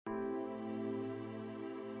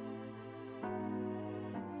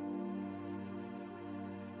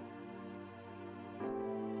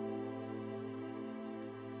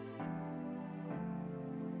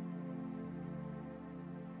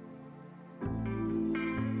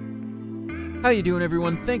How you doing,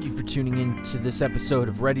 everyone? Thank you for tuning in to this episode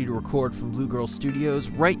of Ready to Record from Blue Girl Studios,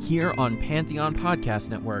 right here on Pantheon Podcast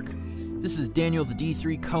Network. This is Daniel the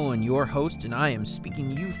D3 Cohen, your host, and I am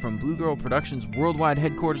speaking to you from Blue Girl Productions' worldwide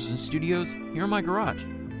headquarters and studios here in my garage.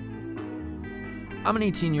 I'm an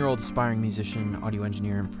 18-year-old aspiring musician, audio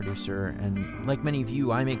engineer, and producer, and like many of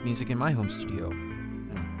you, I make music in my home studio.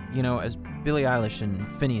 And, you know, as Billie Eilish and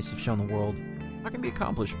Phineas have shown the world, what can be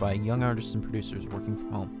accomplished by young artists and producers working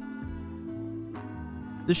from home.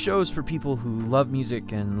 This show is for people who love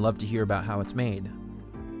music and love to hear about how it's made.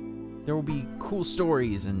 There will be cool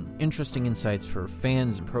stories and interesting insights for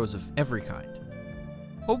fans and pros of every kind.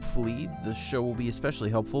 Hopefully, the show will be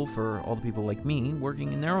especially helpful for all the people like me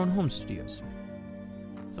working in their own home studios.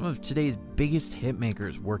 Some of today's biggest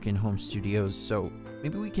hitmakers work in home studios, so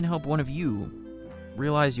maybe we can help one of you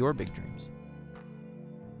realize your big dreams.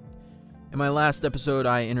 In my last episode,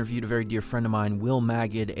 I interviewed a very dear friend of mine, Will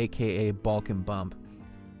Magid, aka Balkan Bump.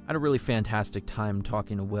 I had a really fantastic time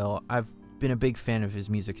talking to Will. I've been a big fan of his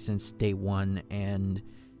music since day one, and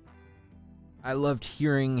I loved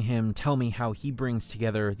hearing him tell me how he brings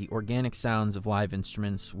together the organic sounds of live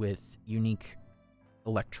instruments with unique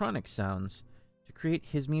electronic sounds to create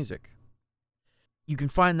his music. You can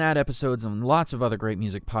find that episodes and lots of other great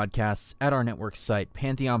music podcasts at our network site,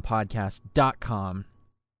 pantheonpodcast.com.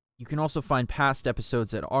 You can also find past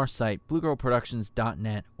episodes at our site,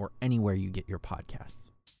 bluegirlproductions.net, or anywhere you get your podcasts.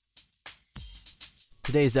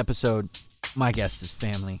 Today's episode, my guest is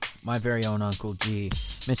family, my very own Uncle G,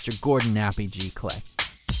 Mr. Gordon Nappy G. Clay.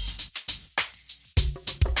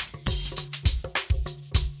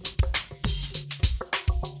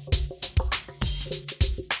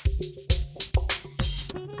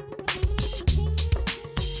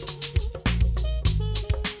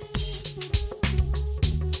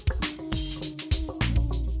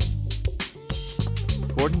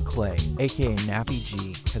 Gordon Clay, aka Nappy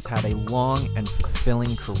G, has had a long and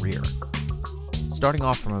fulfilling career. Starting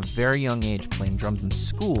off from a very young age playing drums in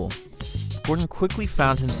school, Gordon quickly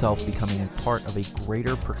found himself becoming a part of a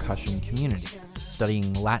greater percussion community,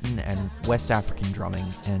 studying Latin and West African drumming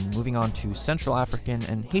and moving on to Central African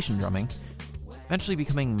and Haitian drumming, eventually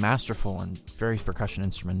becoming masterful on various percussion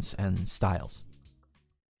instruments and styles.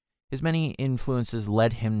 His many influences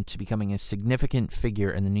led him to becoming a significant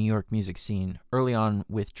figure in the New York music scene early on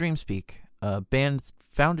with Dreamspeak, a band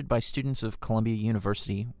founded by students of Columbia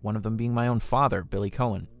University, one of them being my own father, Billy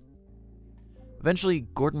Cohen. Eventually,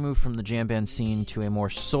 Gordon moved from the jam band scene to a more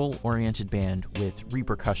soul-oriented band with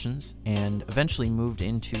Repercussions, and eventually moved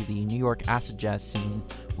into the New York acid jazz scene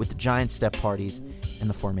with the Giant Step Parties and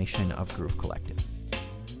the formation of Groove Collective.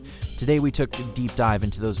 Today we took a deep dive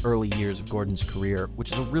into those early years of Gordon's career,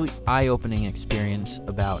 which is a really eye-opening experience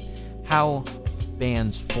about how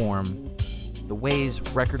bands form, the ways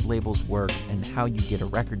record labels work, and how you get a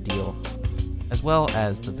record deal, as well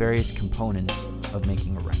as the various components of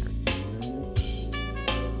making a record.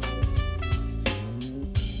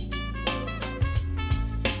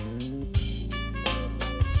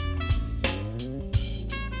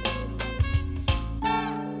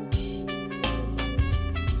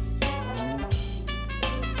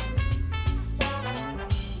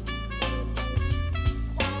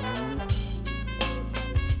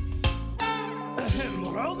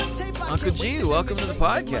 Uncle G, welcome to the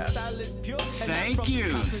podcast. Thank you,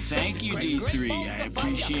 D3. I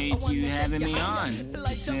appreciate you having me on.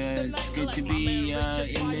 It's good to be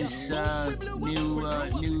in this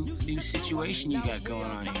new situation you got going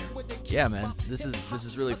on here. Yeah, man, this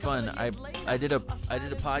is really fun. I did a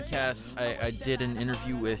podcast. I did an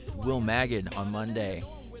interview with Will Magid on Monday,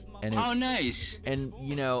 and nice. And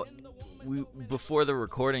you know, before the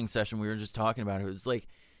recording session, we were just talking about it. It was like,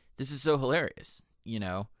 this is so hilarious, you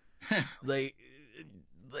know. like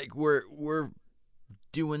we're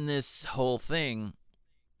doing this whole thing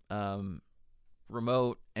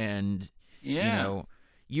remote, and you know,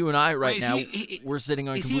 you and I now we're sitting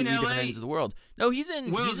on completely different ends of the world. No, he's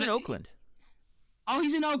in Oakland. Oh,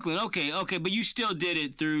 he's in Oakland. Okay, but you still did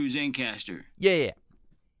it through Zencaster. Yeah.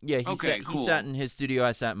 He cool. sat in his studio,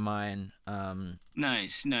 I sat in mine.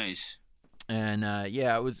 Nice. And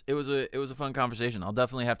it was a fun conversation. I'll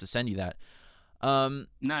definitely have to send you that.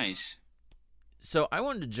 Nice. So I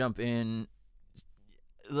wanted to jump in,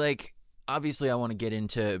 like, obviously I want to get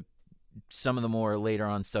into some of the more later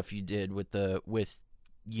on stuff you did with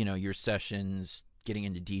you know, your sessions, getting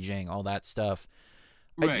into DJing, all that stuff.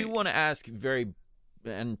 Right. I do want to ask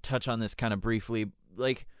and touch on this kind of briefly,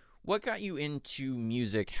 like, what got you into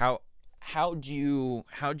music? How'd you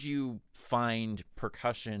find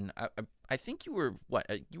percussion? I think you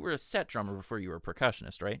were a set drummer before you were a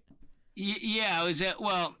percussionist, right? Yeah, I was at,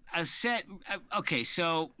 well, I set, okay,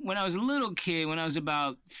 so when I was a little kid, when I was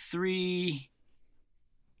about three,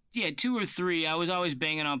 yeah, 2 or 3, I was always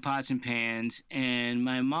banging on pots and pans, and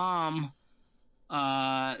my mom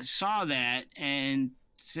saw that and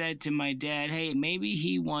said to my dad, hey, maybe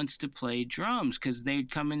he wants to play drums, because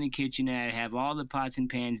they'd come in the kitchen and I'd have all the pots and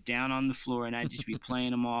pans down on the floor, and I'd just be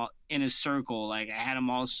playing them all in a circle. Like I had them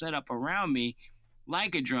all set up around me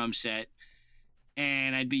like a drum set,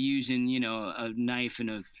 and I'd be using, a knife and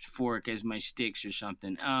a fork as my sticks or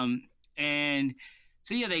something. And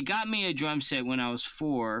so, yeah, they got me a drum set when I was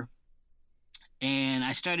 4, and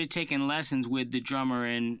I started taking lessons with the drummer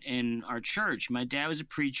in our church. My dad was a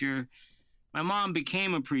preacher. My mom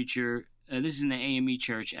became a preacher. This is in the AME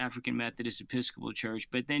church, African Methodist Episcopal Church.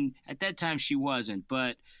 But then at that time she wasn't.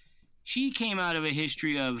 But she came out of a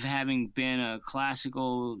history of having been a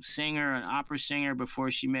classical singer, an opera singer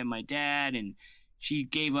before she met my dad. And she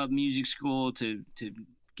gave up music school to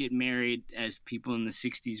get married, as people in the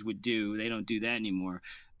 60s would do. They don't do that anymore.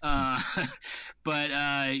 But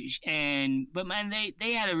man,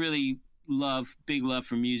 they had a really big love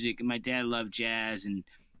for music, and my dad loved jazz, and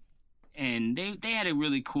they had a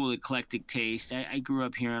really cool eclectic taste. I grew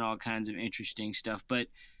up hearing all kinds of interesting stuff, but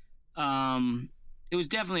it was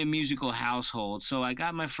definitely a musical household. So I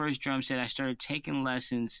got my first drum set. I started taking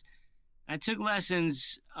lessons. I took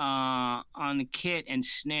lessons on the kit and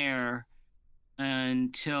snare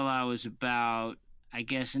until I was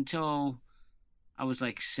until I was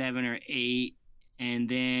like 7 or 8, and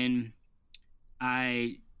then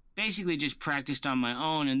I basically just practiced on my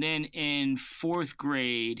own. And then in 4th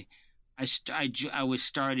grade, I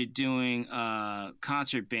started doing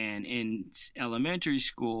concert band in elementary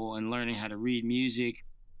school and learning how to read music,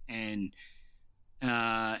 and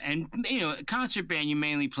concert band you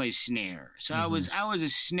mainly play snare. So Mm-hmm. I was a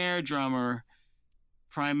snare drummer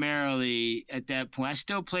primarily at that point. I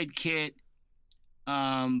still played kit.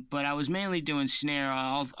 But I was mainly doing snare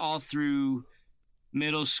all through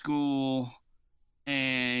middle school,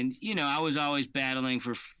 and I was always battling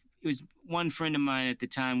for. It was one friend of mine at the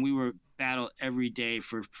time. We were battle every day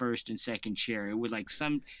for first and second chair. It would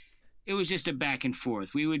It was just a back and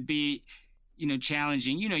forth. We would be,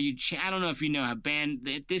 challenging. I don't know if you know how band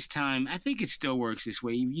at this time. I think it still works this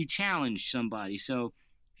way. You challenge somebody. So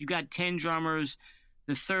if you got 10 drummers,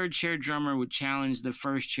 the third chair drummer would challenge the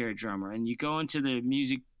first chair drummer, and you go into the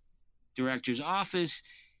music director's office,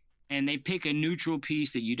 and they pick a neutral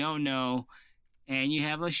piece that you don't know, and you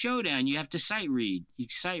have a showdown. You have to sight read. You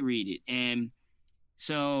sight read it, and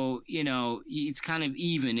so it's kind of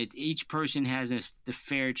even. Each person has the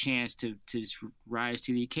fair chance to rise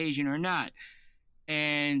to the occasion or not,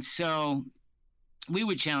 and so we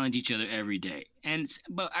would challenge each other every day.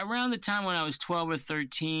 But around the time when I was 12 or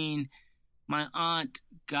 13. My aunt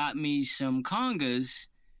got me some congas,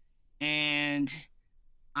 and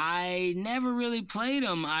I never really played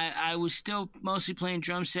them. I was still mostly playing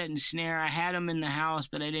drum set and snare. I had them in the house,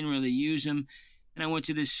 but I didn't really use them. And I went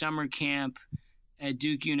to this summer camp at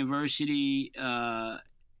Duke University, and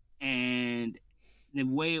the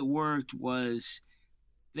way it worked was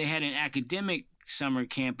they had an academic summer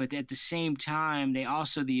camp, but at the same time,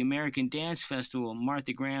 the American Dance Festival,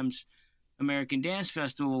 Martha Graham's American Dance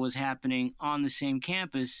Festival, was happening on the same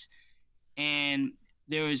campus, and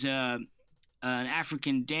there was an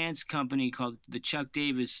African dance company called the Chuck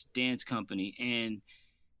Davis Dance Company, and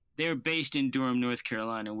they're based in Durham, North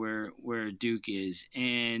Carolina, where Duke is,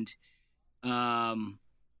 and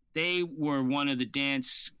they were one of the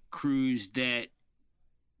dance crews that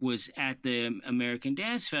was at the American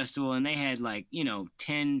Dance Festival, and they had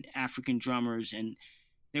 10 African drummers, and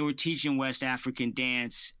they were teaching West African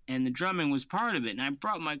dance, and the drumming was part of it. And I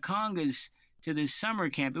brought my congas to this summer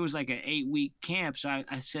camp. It was like an 8-week camp. So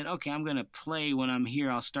I said, okay, I'm going to play when I'm here.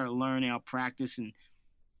 I'll start learning, I'll practice, and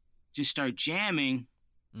just start jamming.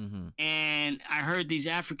 Mm-hmm. And I heard these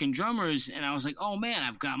African drummers, and I was like, oh man,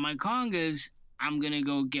 I've got my congas. I'm going to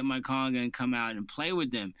go get my conga and come out and play with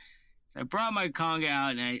them. So I brought my conga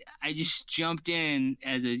out, and I just jumped in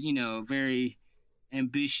as a, very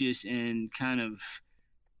ambitious and kind of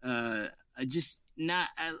just not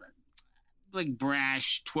like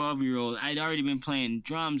brash 12-year-old. I'd already been playing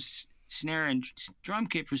drums, snare, and drum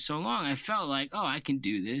kit for so long. I felt like, oh, I can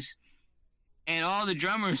do this. And all the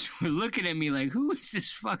drummers were looking at me like, who is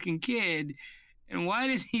this fucking kid? And why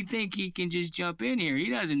does he think he can just jump in here? He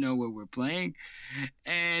doesn't know what we're playing.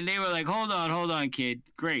 And they were like, hold on, kid.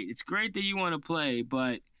 Great. It's great that you want to play,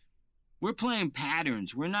 but we're playing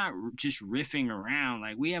patterns. We're not just riffing around.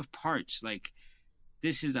 Like, we have parts. Like,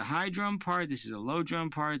 this is a high drum part. This is a low drum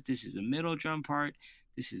part. This is a middle drum part.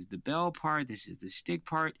 This is the bell part. This is the stick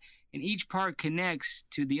part. and each part connects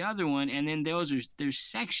to the other one, and then there's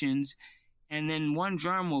sections, and then one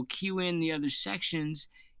drum will cue in the other sections.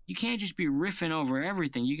 You can't just be riffing over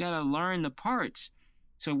everything. You got to learn the parts.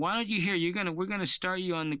 So why don't you hear? We're gonna start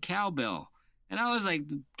you on the cowbell. And I was like,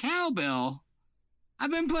 cowbell? I've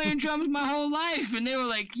been playing drums my whole life. And they were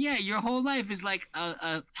like, yeah, your whole life is like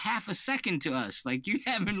a half a second to us. Like, you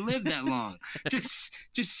haven't lived that long.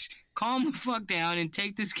 just calm the fuck down and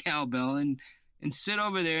take this cowbell and sit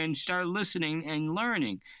over there and start listening and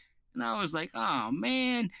learning. And I was like, oh,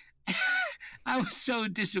 man. I was so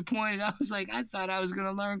disappointed. I was like, I thought I was going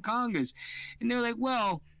to learn congas. And they were like,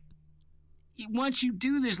 well, once you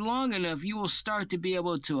do this long enough, you will start to be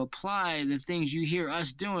able to apply the things you hear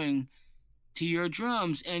us doing to your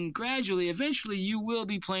drums, and gradually, eventually, you will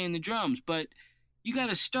be playing the drums. But you got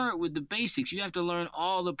to start with the basics. You have to learn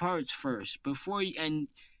all the parts first and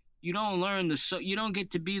you don't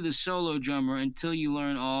get to be the solo drummer until you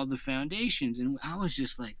learn all the foundations. And I was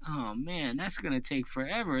just like, oh man, that's gonna take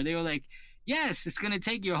forever. They were like, yes, it's gonna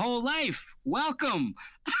take your whole life. Welcome.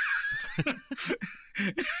 And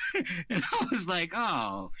I was like,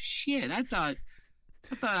 oh shit, I thought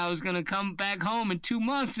I was going to come back home in 2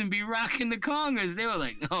 months and be rocking the congas. They were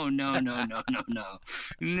like, oh, no.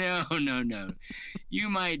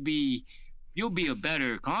 You'll be a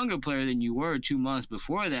better conga player than you were 2 months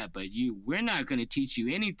before that, but we're not going to teach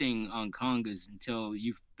you anything on congas until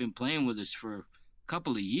you've been playing with us for a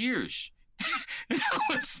couple of years. And I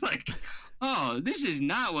was like, oh, this is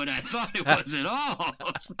not what I thought it was at all. I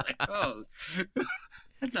was like, oh,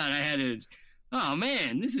 I thought I had a... Oh,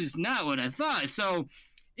 man, this is not what I thought. So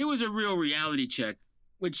it was a real reality check,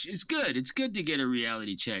 which is good. It's good to get a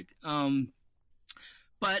reality check.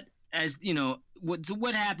 But as you know,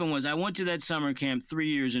 what happened was I went to that summer camp 3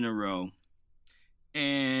 years in a row.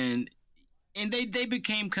 And they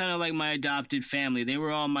became kind of like my adopted family. They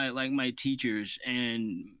were all my teachers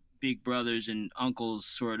and big brothers and uncles,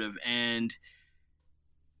 sort of. And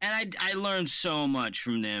I learned so much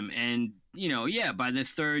from them. And, by the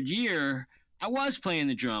third year, I was playing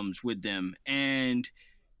the drums with them, and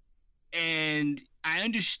I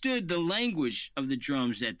understood the language of the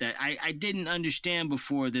drums I didn't understand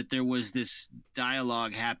before, that there was this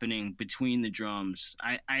dialogue happening between the drums.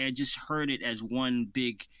 I had just heard it as one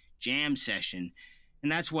big jam session,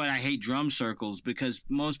 and that's why I hate drum circles, because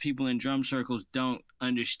most people in drum circles don't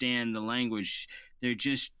understand the language. They're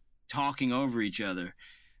just talking over each other,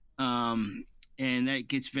 and that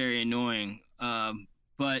gets very annoying.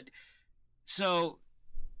 So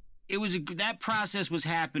that process was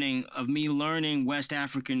happening of me learning West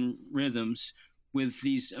African rhythms with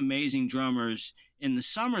these amazing drummers in the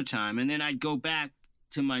summertime. And then I'd go back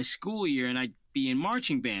to my school year and I'd be in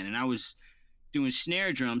marching band, and I was doing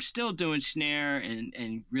snare drum, still doing snare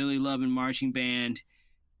and really loving marching band.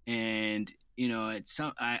 And,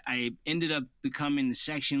 I ended up becoming the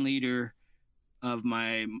section leader of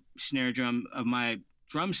my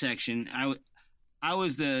drum section. I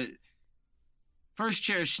was the first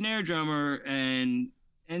chair snare drummer and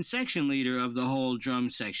section leader of the whole drum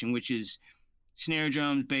section, which is snare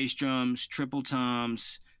drums, bass drums, triple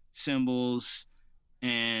toms, cymbals,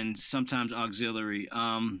 and sometimes auxiliary.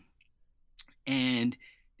 And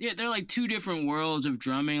yeah, they're like two different worlds of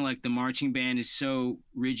drumming. Like the marching band is so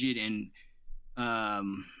rigid and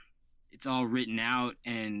it's all written out,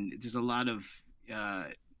 and there's a lot of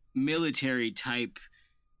military type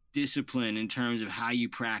discipline in terms of how you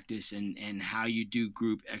practice and how you do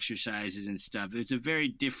group exercises and stuff. It's a very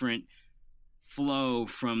different flow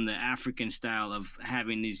from the African style of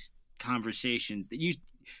having these conversations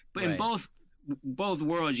but right. In both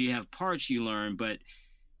worlds you have parts you learn, but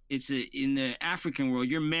in the African world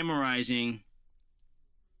you're memorizing,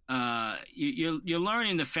 you're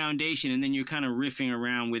learning the foundation, and then you're kind of riffing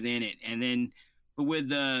around within it. And then but with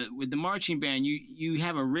the marching band, you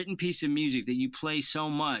have a written piece of music that you play so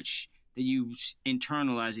much that you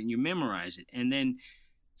internalize it and you memorize it. And then,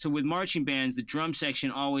 so with marching bands, the drum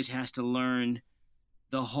section always has to learn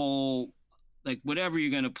the whole, like whatever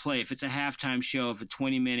you're going to play. If it's a halftime show, if a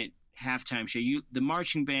 20-minute halftime show, the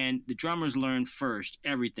marching band, the drummers learn first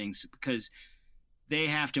everything, because they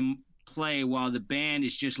have to play while the band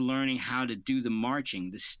is just learning how to do the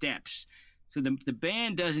marching, the steps. So the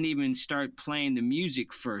band doesn't even start playing the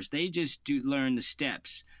music first. They just learn the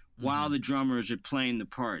steps while the drummers are playing the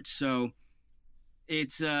parts. So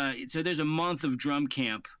so there's a month of drum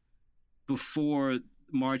camp before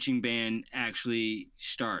marching band actually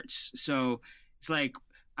starts. So it's like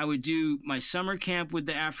I would do my summer camp with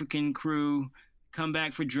the African crew, come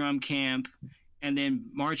back for drum camp, and then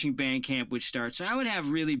marching band camp would start. So I would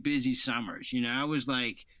have really busy summers. I was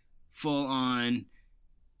like full on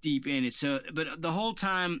deep in it. So, but the whole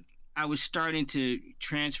time I was starting to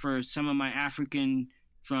transfer some of my African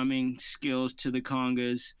drumming skills to the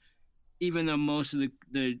congas, even though most of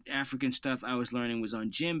the African stuff I was learning was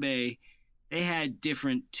on djembe. They had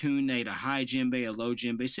different tune. They had a high djembe, a low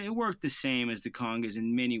djembe, so it worked the same as the congas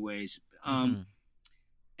in many ways. And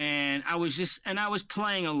I was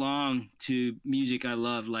playing along to music I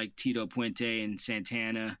love, like Tito Puente and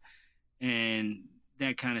Santana and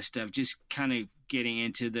that kind of stuff, just kind of getting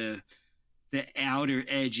into the outer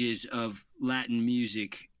edges of Latin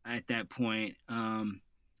music at that point.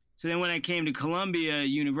 So then when I came to Columbia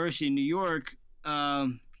University in New York, I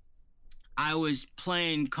was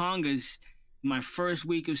playing congas my first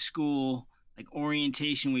week of school, like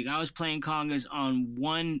orientation week. I was playing congas on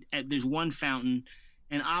there's one fountain,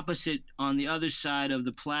 and opposite on the other side of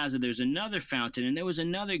the plaza, there's another fountain, and there was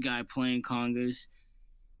another guy playing congas.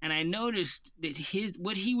 And I noticed that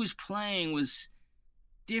what he was playing was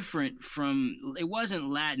different it wasn't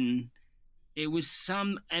Latin. It was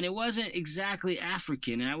and it wasn't exactly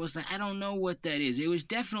African. And I was like, I don't know what that is. It was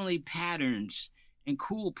definitely patterns and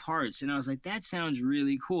cool parts. And I was like, that sounds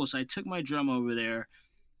really cool. So I took my drum over there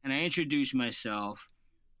and I introduced myself.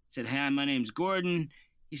 I said, hi, my name's Gordon.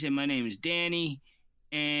 He said, my name is Danny.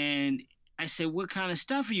 And I said, what kind of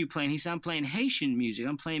stuff are you playing? He said, I'm playing Haitian music.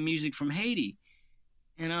 I'm playing music from Haiti.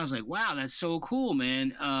 And I was like, wow, that's so cool,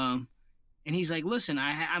 man. And he's like, listen,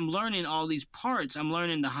 I'm learning all these parts. I'm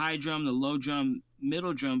learning the high drum, the low drum,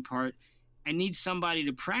 middle drum part. I need somebody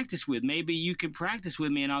to practice with. Maybe you can practice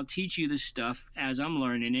with me and I'll teach you this stuff as I'm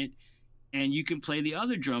learning it. And you can play the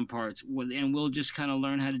other drum parts and we'll just kind of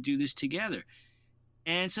learn how to do this together.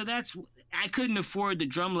 And so I couldn't afford the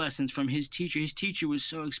drum lessons from his teacher. His teacher was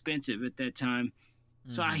so expensive at that time.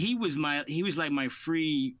 Mm-hmm. So he was like my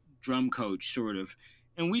free drum coach, sort of.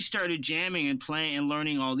 And we started jamming and playing and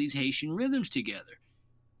learning all these Haitian rhythms together.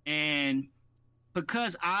 And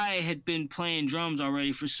because I had been playing drums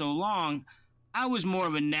already for so long, I was more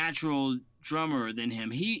of a natural drummer than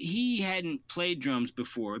him. He hadn't played drums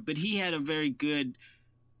before, but he had a very good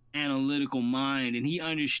analytical mind, and he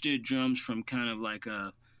understood drums from kind of like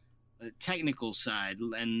a technical side,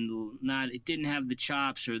 and it didn't have the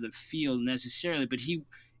chops or the feel necessarily, but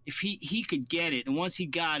if he could get it, and once he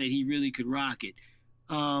got it, he really could rock it.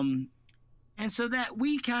 And so that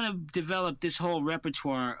we kind of developed this whole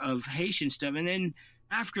repertoire of Haitian stuff. And then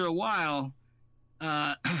after a while,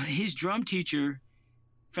 his drum teacher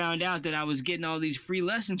found out that I was getting all these free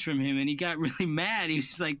lessons from him, and he got really mad. He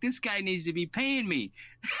was like, this guy needs to be paying me.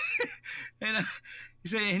 And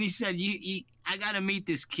he said, I got to meet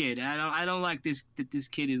this kid. I don't like that this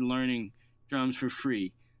kid is learning drums for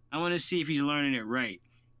free. I want to see if he's learning it right.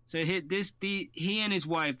 So he and his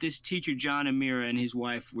wife, this teacher John Amira and his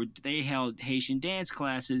wife, they held Haitian dance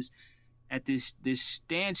classes at this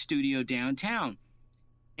dance studio downtown,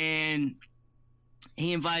 and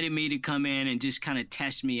he invited me to come in and just kind of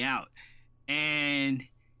test me out. And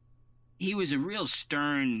he was a real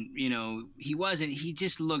stern, he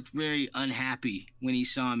just looked very unhappy when he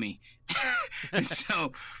saw me.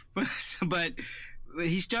 But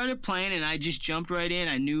he started playing and I just jumped right in.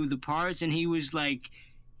 I knew the parts, and he was like,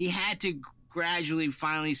 he had to gradually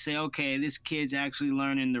finally say, okay, this kid's actually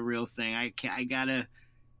learning the real thing.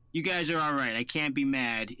 You guys are all right. I can't be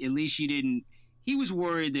mad. At least you didn't. He was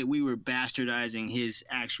worried that we were bastardizing his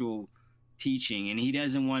actual teaching, and he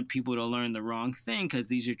doesn't want people to learn the wrong thing because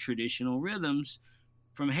these are traditional rhythms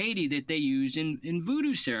from Haiti that they use in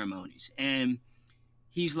voodoo ceremonies. And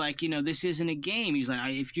he's like, this isn't a game. He's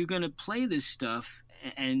like, if you're going to play this stuff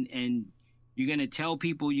and you're going to tell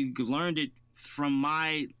people you learned it from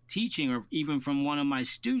my teaching or even from one of my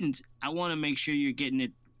students, I want to make sure you're getting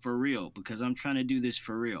it for real because I'm trying to do this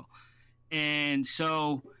for real. And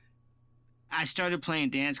so I started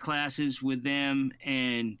playing dance classes with them,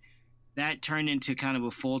 and that turned into kind of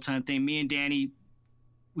a full-time thing. Me and Danny,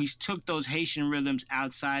 we took those Haitian rhythms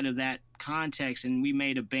outside of that context, and we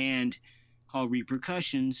made a band called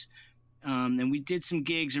Percussionist. And we did some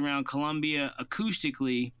gigs around Columbia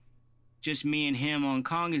acoustically, just me and him on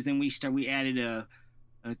congas. Then we added an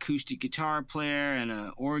acoustic guitar player and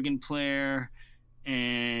an organ player,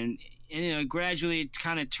 and gradually it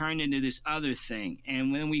kind of turned into this other thing.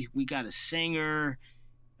 And when we got a singer,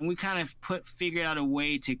 and we kind of figured out a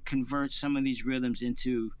way to convert some of these rhythms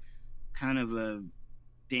into kind of a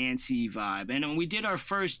dancey vibe. And when we did our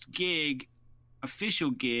first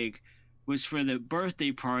official gig, was for the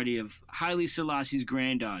birthday party of Haile Selassie's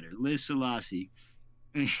granddaughter, Liz Selassie.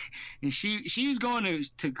 And she was going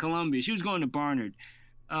to Columbia. She was going to Barnard.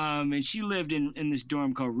 And she lived in this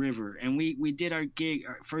dorm called River. And we did our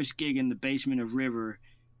first gig in the basement of River.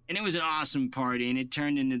 And it was an awesome party, and it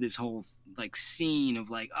turned into this whole like scene of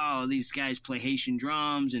like, oh, these guys play Haitian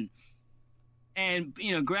drums, and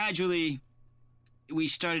gradually we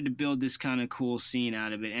started to build this kind of cool scene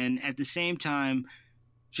out of it. And at the same time,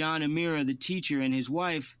 John Amira, the teacher, and his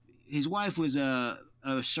wife was a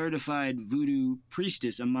certified voodoo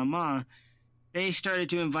priestess, a mama. They started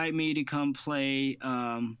to invite me to come play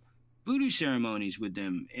voodoo ceremonies with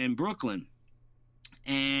them in Brooklyn.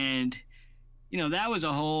 And, that was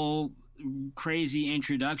a whole crazy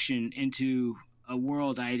introduction into a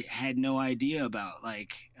world I had no idea about.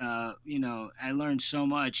 Like, I learned so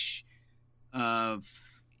much of,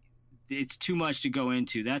 it's too much to go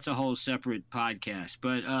into. That's a whole separate podcast.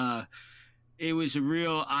 But it was a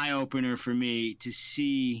real eye-opener for me to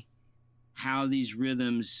see how these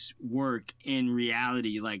rhythms work in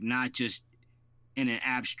reality, like not just in an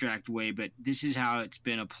abstract way, but this is how it's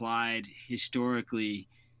been applied historically.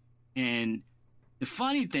 And the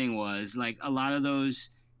funny thing was, like, a lot of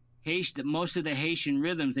those most of the Haitian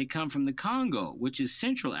rhythms, they come from the Congo, which is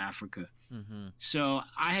Central Africa. Mm-hmm. So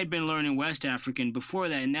I had been learning West African before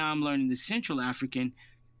that, and now I'm learning the Central African.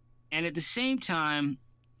 And at the same time,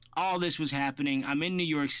 all this was happening, I'm in New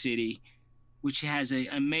York City, which has an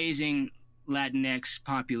amazing Latinx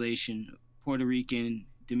population, Puerto Rican,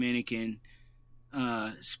 Dominican,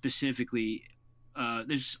 specifically.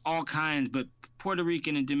 There's all kinds, but Puerto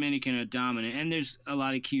Rican and Dominican are dominant, and there's a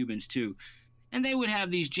lot of Cubans too. And they would have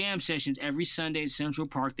these jam sessions every Sunday at Central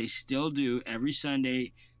Park. They still do every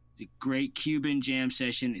Sunday. It's a great Cuban jam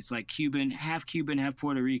session. It's like half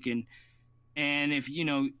Puerto Rican. And if,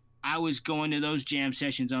 I was going to those jam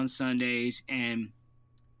sessions on Sundays and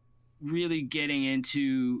really getting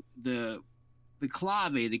into the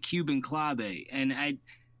clave, the Cuban clave. And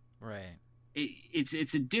right.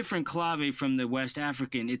 It's a different clave from the West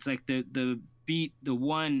African. It's like the beat, the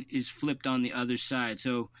one is flipped on the other side.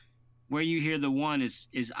 So where you hear the one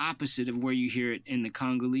is opposite of where you hear it in the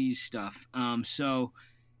Congolese stuff. So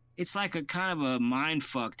it's like a kind of a mind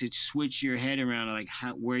fuck to switch your head around, like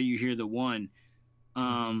where you hear the one.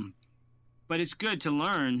 But it's good to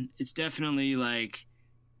learn. It's definitely like,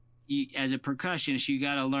 as a percussionist, you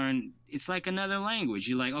got to learn. It's like another language.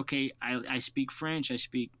 You're like, okay, I speak French, I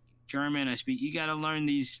speak German, you got to learn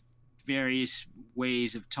these various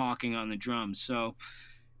ways of talking on the drums. So,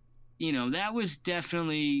 that was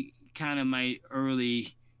definitely kind of my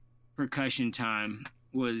early percussion time,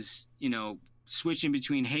 was, switching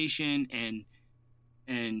between Haitian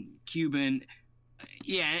and Cuban.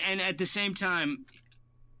 Yeah, and at the same time,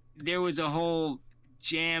 there was a whole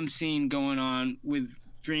jam scene going on with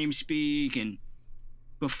Dreamspeak and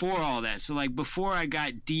before all that. So like before I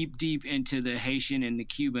got deep into the Haitian and the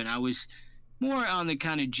Cuban, I was more on the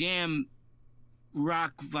kind of jam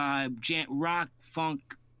rock vibe, rock funk,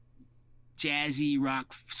 jazzy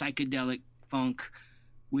rock, psychedelic funk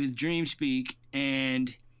with Dreamspeak.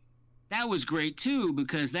 And that was great too,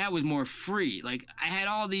 because that was more free. Like I had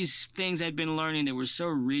all these things I'd been learning that were so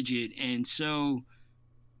rigid, and so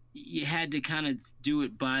you had to kind of do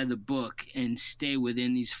it by the book and stay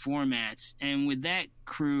within these formats. And with that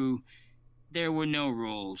crew, there were no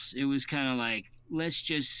rules. It was kind of like, let's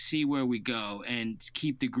just see where we go and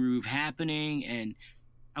keep the groove happening. And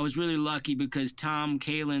I was really lucky because Tom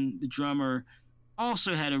Kalin, the drummer,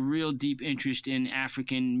 also had a real deep interest in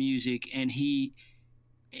African music, and he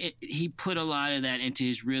put a lot of that into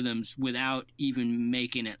his rhythms without even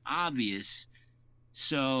making it obvious.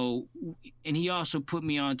 So, and he also put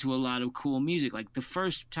me onto a lot of cool music. Like the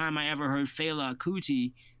first time I ever heard Fela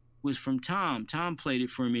Kuti was from Tom. Tom played it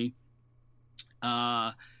for me.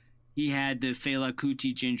 He had the Fela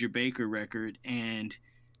Kuti Ginger Baker record, and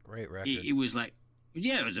great record. It was like,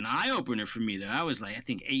 yeah, it was an eye-opener for me, though. I was like, I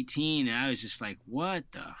think 18, and I was just like, what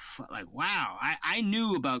the fuck? Like, wow. I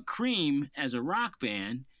knew about Cream as a rock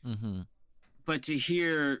band, mm-hmm. but to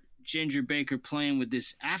hear Ginger Baker playing with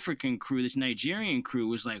this African crew, this Nigerian crew,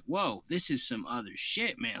 was like, whoa, this is some other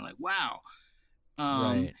shit, man. Like, wow.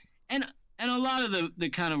 Right. And a lot of the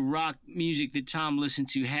kind of rock music that Tom listened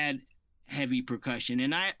to had heavy percussion.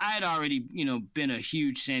 And I had already, been a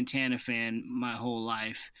huge Santana fan my whole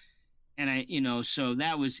life. And so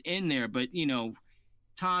that was in there. But,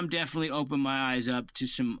 Tom definitely opened my eyes up to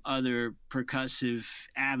some other percussive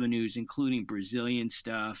avenues, including Brazilian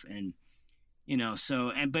stuff. And,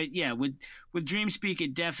 but yeah, with Dreamspeak,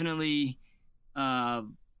 it definitely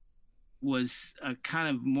was a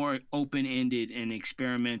kind of more open-ended and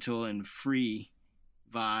experimental and free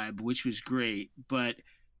vibe, which was great. But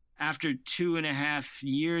after 2.5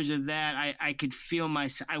 years of that, I could feel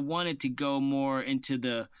I wanted to go more into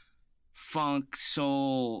the funk,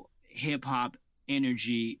 soul, hip-hop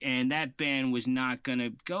energy, and that band was not going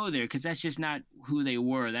to go there because that's just not who they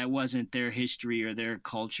were. That wasn't their history or their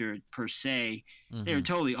culture per se. They were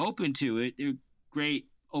totally open to it. They're great,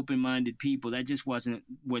 open-minded people. That just wasn't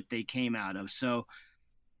what they came out of. So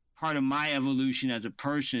part of my evolution as a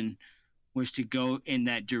person was to go in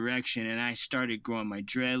that direction, and I started growing my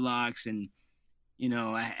dreadlocks, and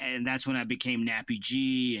and that's when I became Nappy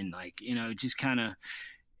G, and just kind of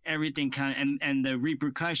everything and the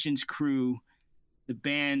Repercussions crew, the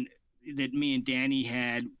band that me and Danny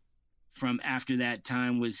had from after that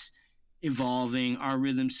time was evolving. Our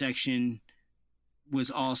rhythm section was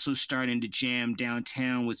also starting to jam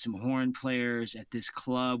downtown with some horn players at this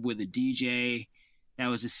club with a DJ. That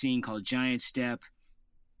was a scene called Giant Step.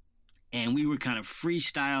 And we were kind of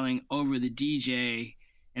freestyling over the DJ,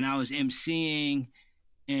 and I was emceeing,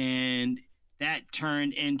 and that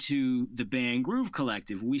turned into the band Groove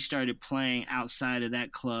Collective. We started playing outside of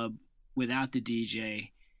that club without the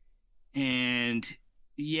DJ. And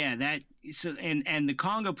yeah, and the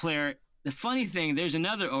conga player, the funny thing, there's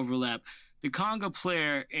another overlap. The conga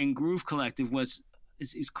player in Groove Collective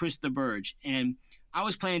is Chris the Burge, and I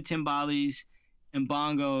was playing timbales and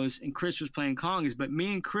bongos, and Chris was playing congas, but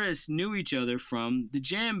me and Chris knew each other from the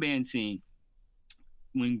jam band scene.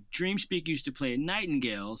 When Dreamspeak used to play at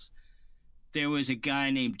Nightingales, there was a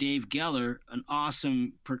guy named Dave Geller, an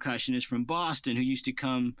awesome percussionist from Boston, who used to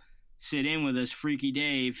come sit in with us, Freaky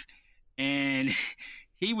Dave, and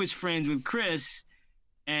he was friends with Chris,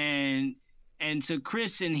 and so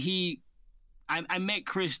Chris and I met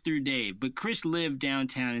Chris through Dave, but Chris lived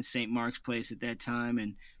downtown in St. Mark's Place at that time,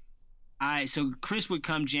 and so Chris would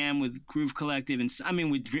come jam with Groove Collective, with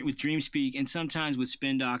Dreamspeak, and sometimes with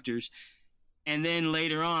Spin Doctors. And then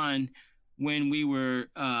later on, when we were,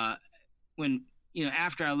 after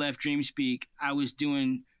I left Dreamspeak, I was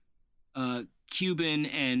doing Cuban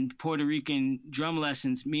and Puerto Rican drum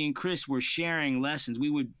lessons. Me and Chris were sharing lessons.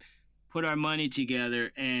 We would put our money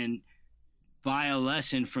together and buy a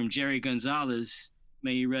lesson from Jerry Gonzalez,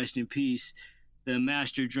 may he rest in peace, the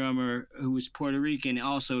master drummer who was Puerto Rican,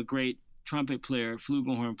 also a great trumpet player,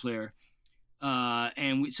 flugelhorn player.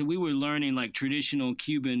 So we were learning like traditional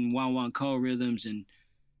Cuban guaguancó rhythms and,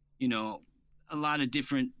 a lot of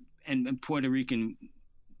different, and Puerto Rican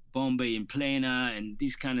bombe and plena and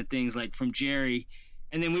these kind of things like from Jerry.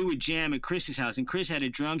 And then we would jam at Chris's house, and Chris had a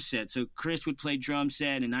drum set. So Chris would play drum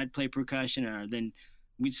set and I'd play percussion, or then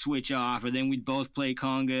we'd switch off, or then we'd both play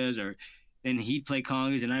congas, or then he'd play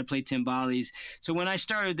congas and I'd play timbales. So when I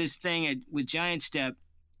started this thing with Giant Step,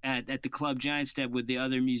 at the club Giant Step with the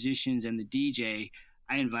other musicians and the DJ,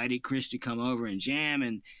 I invited Chris to come over and jam,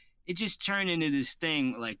 and it just turned into this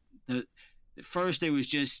thing. Like the first, it was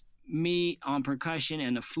just me on percussion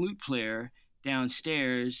and a flute player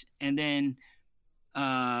downstairs, and then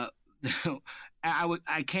how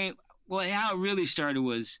it really started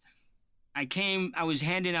was I was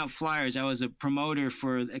handing out flyers. I was a promoter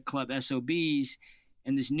for a club SOBs,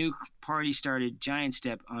 and this new party started, Giant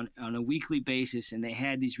Step, on a weekly basis, and they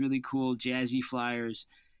had these really cool jazzy flyers,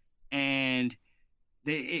 and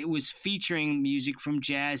it was featuring music from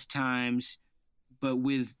jazz times, but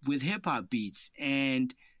with hip-hop beats,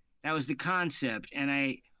 and that was the concept. And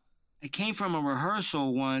I came from a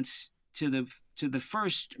rehearsal once to the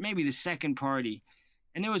first, maybe the second party,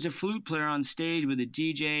 and there was a flute player on stage with a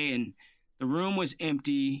DJ, and the room was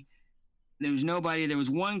empty. There was nobody. There was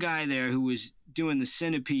one guy there who was doing the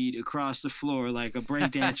centipede across the floor like a break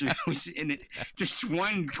dancer who was in it. Just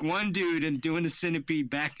one dude and doing the centipede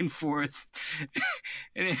back and forth.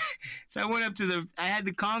 So I went up I had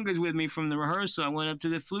the congas with me from the rehearsal. I went up to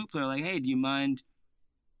the flute player like, hey, do you mind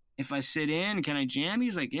if I sit in? Can I jam? He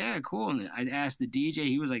was like, yeah, cool. And I asked the DJ.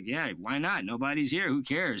 He was like, yeah, why not? Nobody's here. Who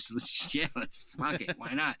cares? Fuck it.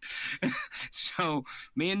 Why not? So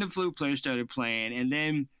me and the flute player started playing, and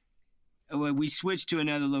then we switched to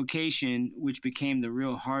another location, which became the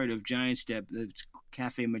real heart of Giant Step, the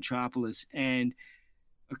Cafe Metropolis. And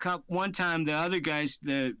one time, the other guys,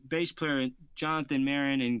 the bass player, Jonathan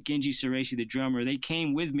Marin, and Genji Sureshi, the drummer, they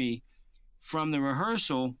came with me from the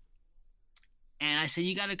rehearsal. And I said,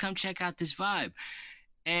 you got to come check out this vibe.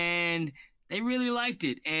 And they really liked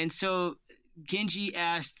it. And so Genji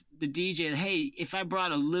asked the DJ, hey, if I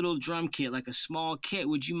brought a little drum kit, like a small kit,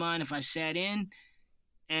 would you mind if I sat in?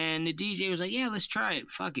 And the DJ was like, yeah, let's try it.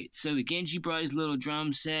 Fuck it. So the Genji brought his little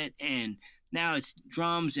drum set, and now it's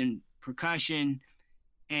drums and percussion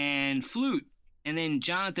and flute. And then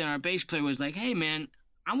Jonathan, our bass player, was like, hey, man,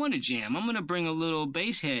 I want to jam. I'm going to bring a little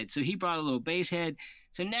bass head. So he brought a little bass head.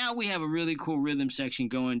 So now we have a really cool rhythm section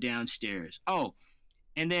going downstairs. Oh,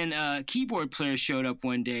 and then a keyboard player showed up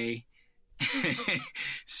one day,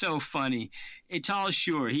 So funny. It's all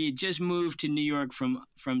sure. He had just moved to New York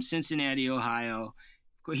from Cincinnati, Ohio.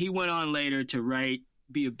 He went on later to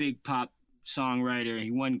be a big pop songwriter.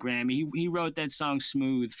 He won Grammy. He wrote that song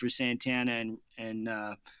 "Smooth" for Santana and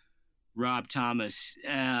Rob Thomas.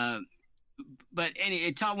 But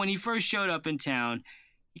it's all when he first showed up in town.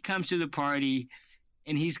 He comes to the party,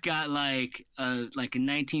 and he's got like a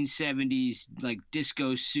 1970s like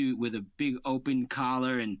disco suit with a big open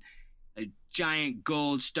collar and a giant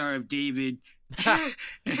gold Star of David.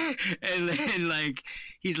 and like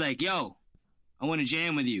he's like, "Yo, I want to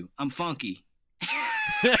jam with you. I'm funky."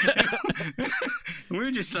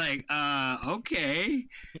 We're just like, okay.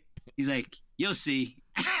 He's like, "You'll see."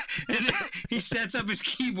 And then he sets up his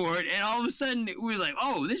keyboard, and all of a sudden we're like,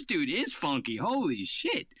 "Oh, this dude is funky. Holy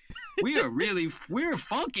shit. We're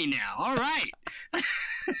funky now. All right."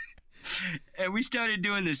 And we started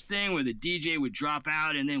doing this thing where the DJ would drop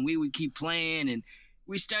out, and then we would keep playing, and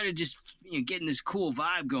we started just getting this cool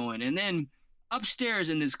vibe going. And then upstairs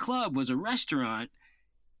in this club was a restaurant,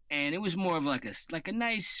 and it was more of like a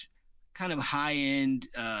nice kind of high-end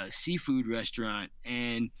seafood restaurant,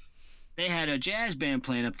 and they had a jazz band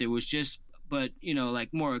playing up there. But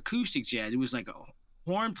like more acoustic jazz. It was like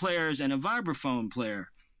horn players and a vibraphone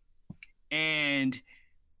player, and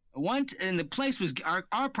the place was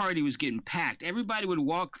our party was getting packed. Everybody would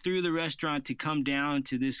walk through the restaurant to come down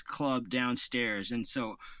to this club downstairs, and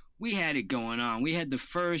so we had it going on. We had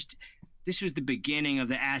this was the beginning of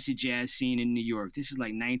the acid jazz scene in New York. This is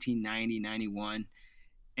like 1990, 91.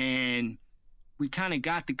 And we kind of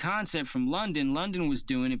got the concept from London. London was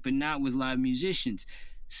doing it, but not with live musicians.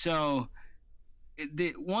 So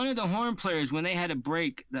one of the horn players, when they had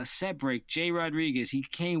the set break, Jay Rodriguez,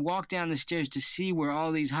 he walked down the stairs to see where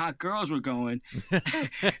all these hot girls were going.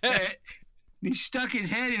 He stuck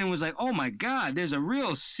his head in and was like, "Oh my God, there's a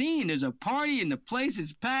real scene. There's a party and the place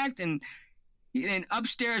is packed." And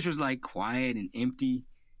upstairs was like quiet and empty.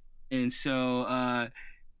 And so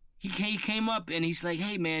he came up and he's like,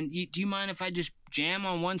 "Hey man, do you mind if I just jam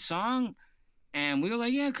on one song?" And we were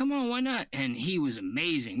like, "Yeah, come on, why not?" And he was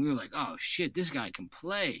amazing. We were like, "Oh shit, this guy can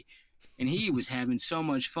play." And he was having so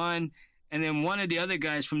much fun. And then one of the other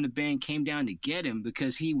guys from the band came down to get him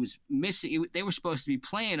because he was missing. They were supposed to be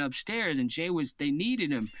playing upstairs, and they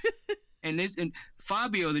needed him. and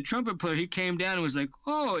Fabio, the trumpet player, he came down and was like,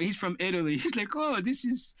 "Oh," he's from Italy. He's like, "Oh, this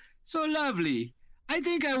is so lovely. I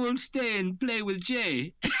think I will stay and play with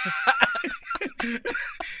Jay."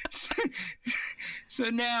 So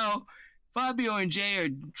now Fabio and Jay are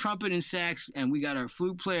trumpet and sax, and we got our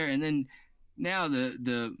flute player, and then now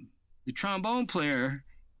the trombone player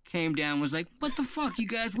came down and was like, "What the fuck, you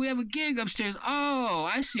guys? We have a gig upstairs." "Oh,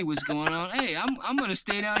 I see what's going on. Hey, I'm gonna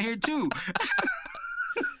stay down here too."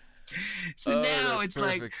 So now it's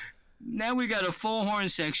perfect. Like, now we got a full horn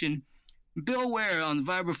section. Bill Ware on the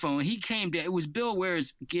vibraphone, he came down. It was Bill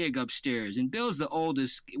Ware's gig upstairs, and Bill's the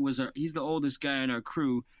oldest. He's the oldest guy in our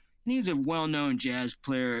crew, and he's a well-known jazz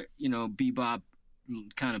player, bebop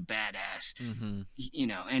kind of badass,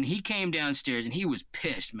 and he came downstairs and he was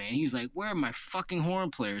pissed, man. He's like, "Where are my fucking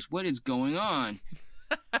horn players? What is going on?"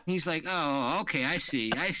 He's like, "Oh, okay, I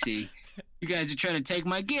see. You guys are trying to take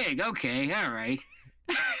my gig. Okay, all right."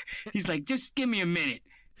 He's like, "Just give me a minute."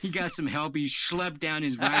 He got some help. He schlepped down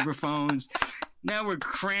his vibraphones. Now we're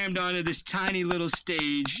crammed onto this tiny little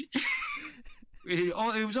stage. It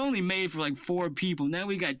was only made for like 4 people. Now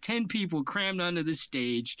we got 10 people crammed onto the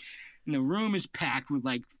stage. And the room is packed with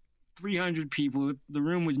like 300 people. The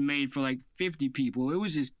room was made for like 50 people. It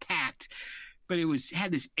was just packed. But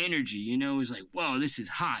had this energy, it was like, whoa, this is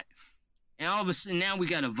hot. And all of a sudden, now we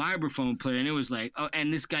got a vibraphone player. And it was like, oh,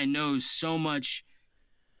 and this guy knows so much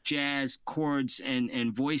jazz chords and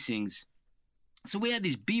voicings. So we had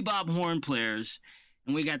these bebop horn players,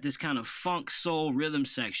 and we got this kind of funk soul rhythm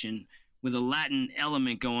section with a Latin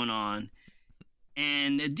element going on,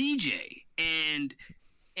 and a DJ. And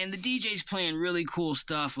the DJ's playing really cool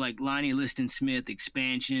stuff like Lonnie Liston Smith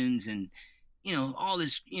expansions and all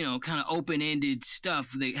this kind of open-ended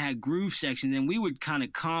stuff that had groove sections, and we would kind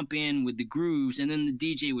of comp in with the grooves, and then the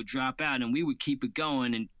DJ would drop out and we would keep it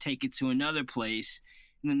going and take it to another place.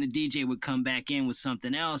 And then the DJ would come back in with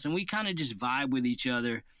something else, and we kind of just vibe with each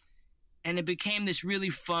other. And it became this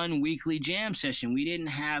really fun weekly jam session. We didn't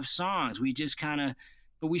have songs. We just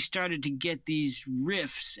but we started to get these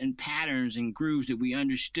riffs and patterns and grooves that we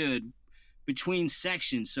understood between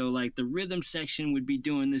sections. So like the rhythm section would be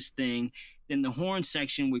doing this thing, then the horn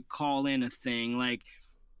section would call in a thing.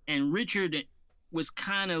 And Richard was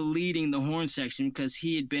kind of leading the horn section because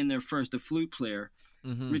he had been there first, the flute player,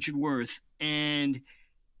 Richard Worth. And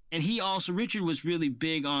Richard was really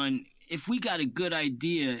big on if we got a good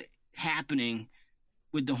idea happening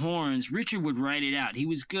with the horns, Richard would write it out. He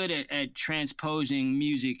was good at transposing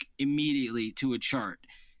music immediately to a chart.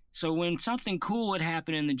 So when something cool would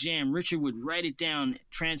happen in the jam, Richard would write it down,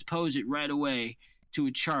 transpose it right away to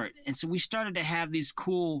a chart. And so we started to have these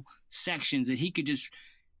cool sections that he could just,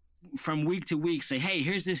 from week to week, say, hey,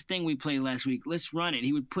 here's this thing we played last week. Let's run it.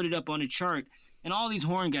 He would put it up on a chart. And all these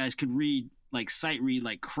horn guys could sight read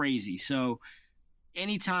like crazy. So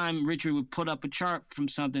anytime Richard would put up a chart from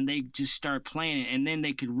something, they just start playing it, and then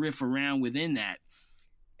they could riff around within that.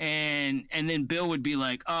 And then Bill would be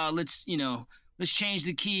like, let's change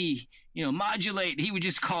the key, modulate. He would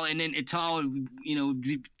just call it, and then it's all,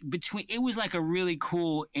 between. It was like a really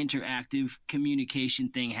cool interactive communication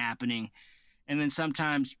thing happening. And then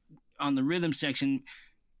sometimes on the rhythm section,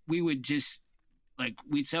 we would just,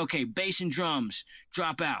 we'd say, okay, bass and drums,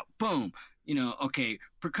 drop out, boom. Okay,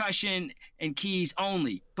 percussion and keys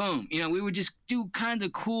only, boom. We would just do kind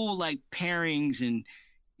of cool, pairings and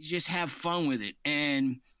just have fun with it.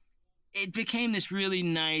 And it became this really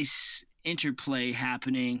nice interplay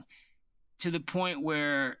happening to the point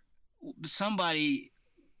where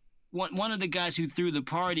one of the guys who threw the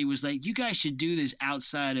party was like, you guys should do this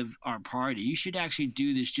outside of our party. You should actually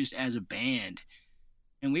do this just as a band.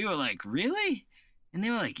 And we were like, really? And they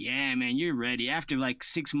were like, yeah, man, you're ready. After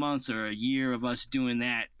 6 months or a year of us doing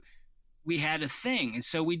that, we had a thing. And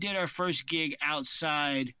so we did our first gig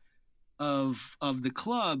outside of the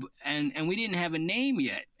club, and we didn't have a name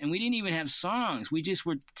yet. And we didn't even have songs. We just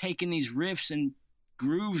were taking these riffs and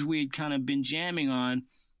grooves we had kind of been jamming on,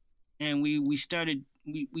 and we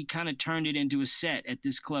kind of turned it into a set at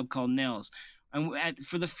this club called Nell's. And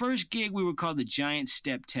for the first gig, we were called the Giant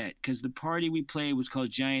Step Tet, because the party we played was called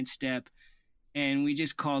Giant Step, and we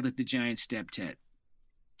just called it the Giant Step Tet.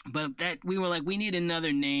 But that we were like, we need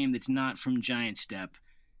another name that's not from Giant Step.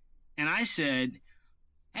 And I said,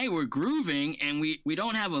 hey, we're grooving, and we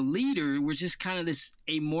don't have a leader. We're just kind of this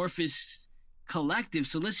amorphous collective,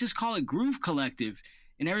 so let's just call it Groove Collective.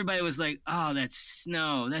 And everybody was like, oh, that's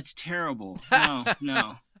terrible. No.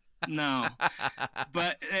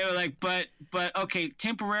 But they were like, but okay,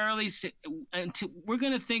 temporarily, we're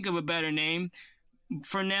going to think of a better name.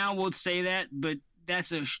 For now, we'll say that, but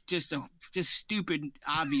that's just stupid,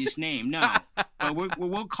 obvious name. No, but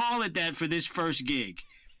we'll call it that for this first gig,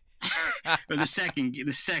 or the second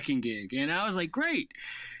gig. And I was like, great.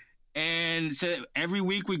 And so every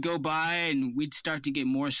week we'd go by and we'd start to get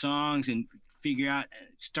more songs and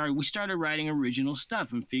we started writing original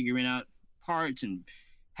stuff and figuring out parts and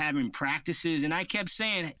having practices. And I kept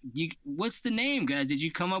saying, what's the name, guys? Did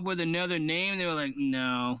you come up with another name? They were like,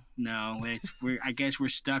 no, I guess we're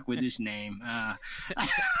stuck with this name. And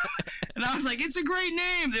I was like, it's a great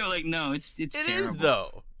name. They were like, no, it's terrible. It is,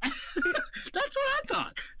 though. That's what I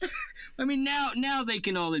thought. I mean, now they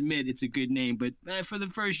can all admit it's a good name, but for the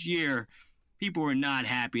first year, people were not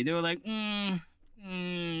happy. They were like, no,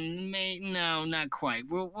 not quite.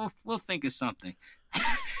 We'll think of something.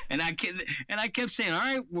 And I kept saying, all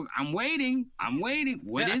right, I'm waiting.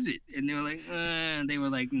 What is it? And they were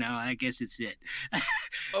like, no, I guess it's it.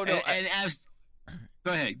 Oh no!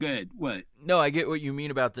 Go ahead. What? No, I get what you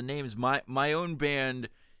mean about the names. My own band,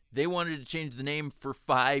 they wanted to change the name for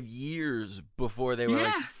 5 years before they were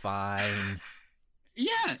like, fine.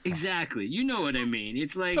 Yeah, exactly. You know what I mean?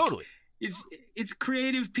 It's like totally. It's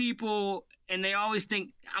creative people, and they always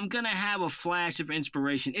think I'm gonna have a flash of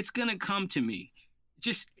inspiration. It's gonna come to me.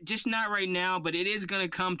 Just not right now, but it is going to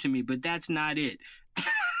come to me, but that's not it.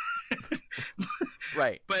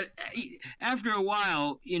 Right. But after a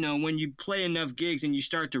while, when you play enough gigs and you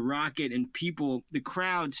start to rock it and the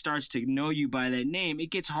crowd starts to know you by that name, it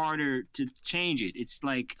gets harder to change it. It's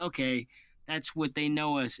like, okay, that's what they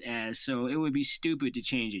know us as, so it would be stupid to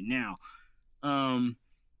change it now.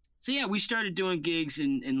 So yeah, we started doing gigs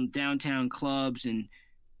in downtown clubs, and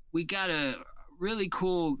we got a really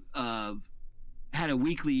cool had a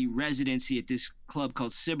weekly residency at this club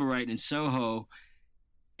called Sybarite in Soho,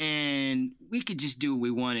 and we could just do what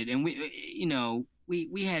we wanted. And we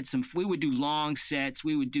had we would do long sets.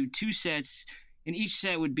 We would do 2 sets, and each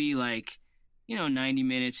set would be 90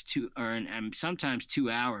 minutes and sometimes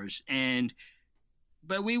 2 hours.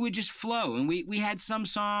 But we would just flow, and we had some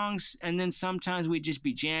songs, and then sometimes we'd just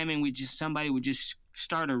be jamming. Somebody would just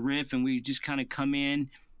start a riff, and we'd just kind of come in.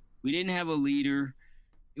 We didn't have a leader.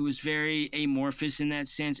 It was very amorphous in that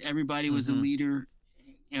sense. Everybody was a leader.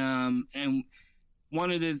 And one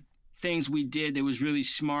of the things we did that was really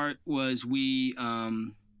smart was we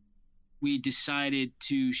decided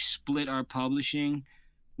to split our publishing.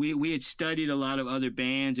 We had studied a lot of other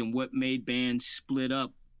bands, and what made bands split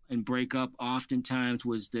up and break up oftentimes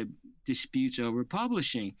was the disputes over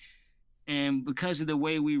publishing. And because of the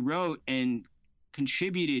way we wrote and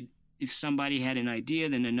contributed, if somebody had an idea,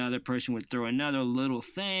 then another person would throw another little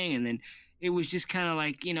thing. And then it was just kind of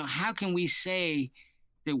like, how can we say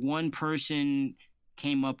that one person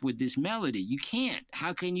came up with this melody? You can't.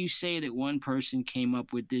 How can you say that one person came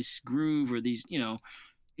up with this groove or these,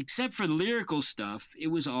 except for lyrical stuff, it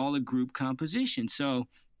was all a group composition. So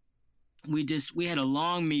we had a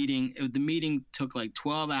long meeting. The meeting took like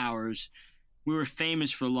 12 hours. We were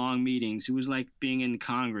famous for long meetings. It was like being in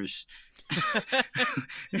Congress.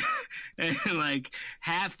 And like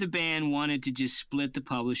half the band wanted to just split the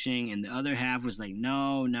publishing, and the other half was like,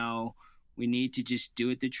 no, we need to just do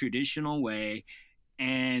it the traditional way.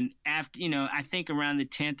 And after, I think around the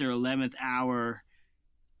 10th or 11th hour,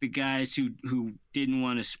 the guys who didn't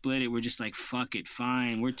want to split it were just like, fuck it,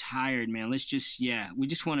 fine, we're tired, man, let's just, we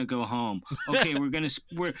just want to go home. Okay, we're gonna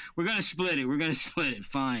split it,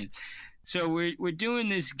 fine. So we're doing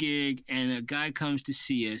this gig, and a guy comes to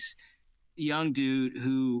see us, a young dude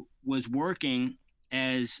who was working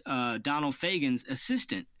as Donald Fagen's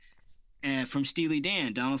assistant from Steely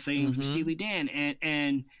Dan. Donald Fagen from Steely Dan,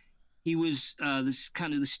 and he was this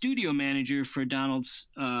kind of the studio manager for Donald's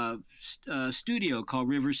studio called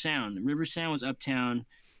River Sound. River Sound was uptown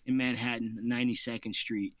in Manhattan, 92nd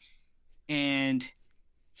Street, and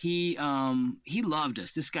he loved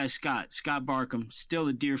us. This guy Scott Barkham, still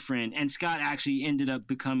a dear friend, and Scott actually ended up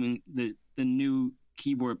becoming the new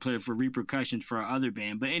keyboard player for Percussionist for our other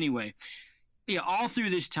band. But anyway, all through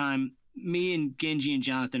this time, me and Genji and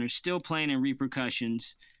Jonathan are still playing in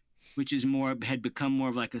Percussionist, which had become more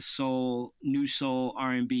of like a new soul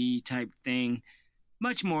R&B type thing,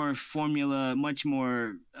 much more formula, much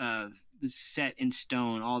more set in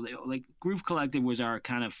stone. All the like Groove Collective was our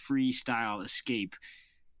kind of freestyle escape.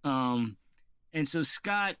 And so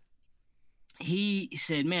Scott, he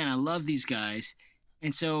said, "Man, I love these guys."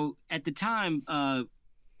 And so at the time,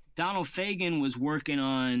 Donald Fagen was working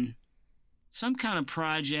on some kind of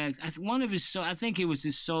project. I think it was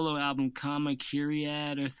his solo album, Kama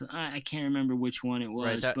Kyriad, or I can't remember which one it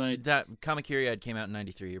was. Right, that Kama Kyriad came out in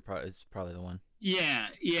 '93. It's probably the one. Yeah,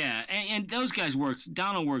 and those guys worked.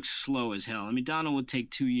 Donald works slow as hell. I mean, Donald would take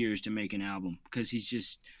 2 years to make an album because he's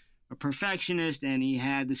just a perfectionist, and he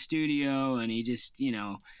had the studio, and he just,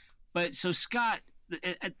 But so Scott,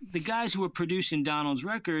 the guys who were producing Donald's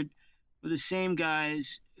record were the same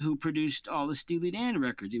guys who produced all the Steely Dan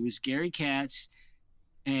records. It was Gary Katz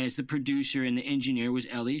as the producer, and the engineer was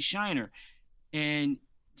Elliot Shiner. And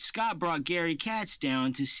Scott brought Gary Katz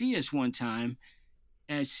down to see us one time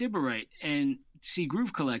at Sybarite and see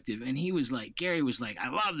Groove Collective. And Gary was like, "I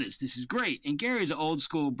love this. This is great." And Gary's an old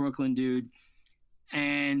school Brooklyn dude.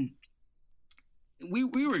 And we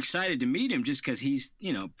were excited to meet him just because he's,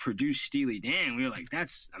 produced Steely Dan. We were like,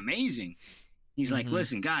 that's amazing. He's like,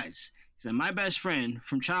 "Listen, guys," he said, "my best friend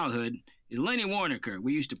from childhood is Lenny Warnaker.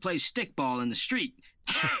 We used to play stickball in the street.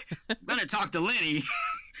 I'm going to talk to Lenny.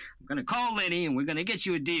 I'm going to call Lenny, and we're going to get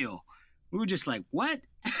you a deal." We were just like, what?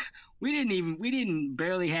 We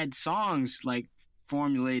barely had songs like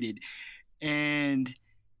formulated. And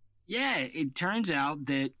yeah, it turns out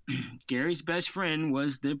that Gary's best friend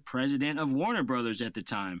was the president of Warner Brothers at the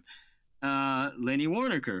time, Lenny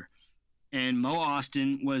Warnaker. And Mo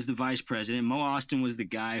Austin was the vice president. Mo Austin was the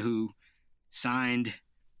guy who signed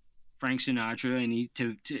Frank Sinatra and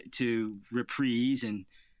to Reprise and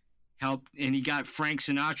helped. And he got Frank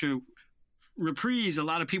Sinatra. Reprise, a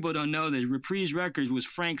lot of people don't know that Reprise Records was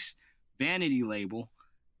Frank's vanity label.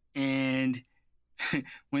 And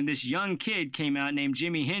when this young kid came out named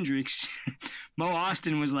Jimi Hendrix, Mo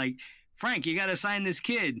Austin was like, "Frank, you got to sign this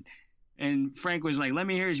kid." And Frank was like, "Let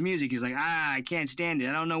me hear his music." He's like, "I can't stand it.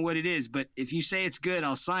 I don't know what it is, but if you say it's good,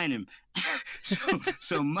 I'll sign him." So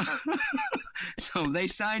they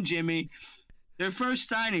signed Jimmy. Their first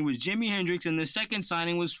signing was Jimi Hendrix, and the second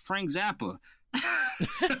signing was Frank Zappa.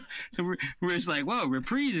 So we're just like, whoa,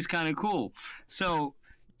 Reprise is kind of cool. So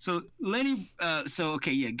Lenny,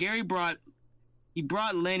 Gary brought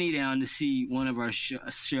Lenny down to see one of our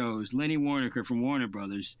shows, Lenny Warnaker from Warner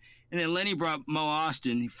Brothers. And then Lenny brought Mo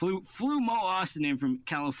Austin. He flew Mo Austin in from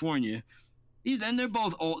California. They're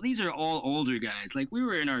both old. These are all older guys. Like, we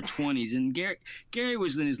were in our 20s, and Gary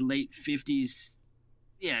was in his late 50s.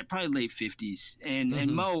 Yeah, probably late 50s.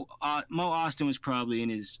 And Mo Austin was probably in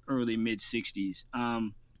his early mid 60s.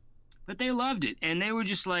 But they loved it, and they were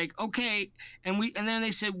just like, okay. And then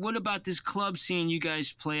they said, "What about this club scene you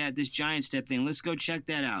guys play at, this Giant Step thing? Let's go check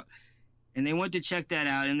that out." And they went to check that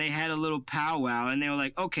out, and they had a little powwow, and they were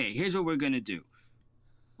like, "Okay, here's what we're going to do.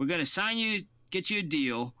 We're going to sign you, get you a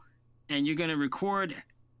deal, and you're going to record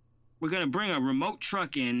we're gonna bring a remote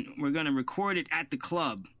truck in. We're gonna record it at the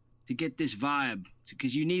club to get this vibe,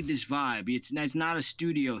 because you need this vibe. It's not a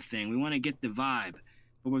studio thing. We want to get the vibe,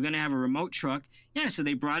 but we're gonna have a remote truck. Yeah, so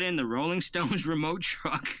they brought in the Rolling Stones remote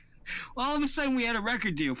truck. All of a sudden, we had a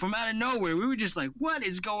record deal from out of nowhere. We were just like, "What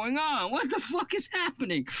is going on? What the fuck is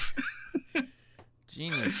happening?"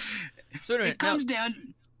 Genius. So anyway, it comes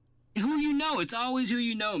down who you know. It's always who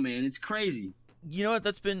you know, man. It's crazy. You know what?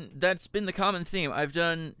 That's been the common theme. I've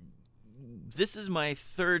done. This is my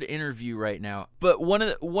third interview right now, but one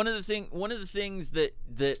of the things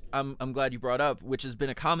that I'm glad you brought up, which has been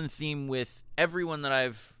a common theme with everyone that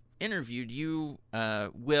I've interviewed, you,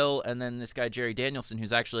 Will, and then this guy Jerry Danielson,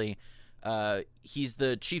 who's actually he's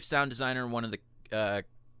the chief sound designer and one of the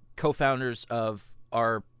co-founders of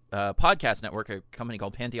our podcast network, a company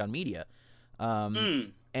called Pantheon Media,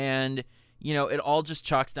 and you know, it all just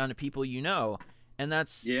chalks down to people you know. And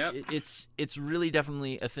that's it's really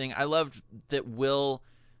definitely a thing. I loved that Will,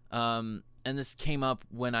 and this came up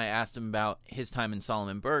when I asked him about his time in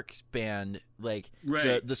Solomon Burke's band, like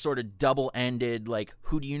the sort of double-ended, like,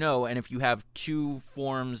 who do you know? And if you have two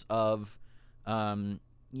forms of,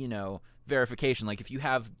 you know, verification, like if you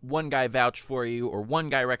have one guy vouch for you or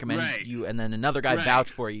one guy recommend you and then another guy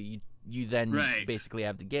vouch for you, you then basically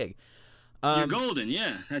have the gig. You're golden,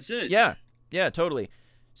 yeah, that's it. Yeah, totally.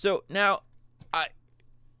 So now,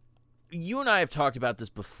 you and I have talked about this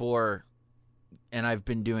before, and I've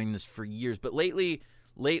been doing this for years, but lately,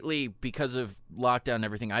 because of lockdown and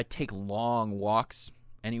everything, I take long walks,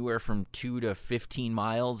 anywhere from 2 to 15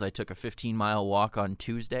 miles. I took a 15-mile walk on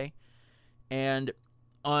Tuesday, and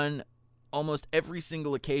on almost every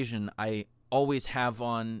single occasion, I always have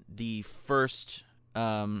on the first,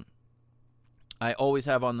 the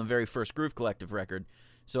very first Groove Collective record,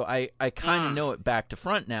 so I kind of know it back to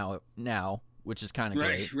front now, which is kind of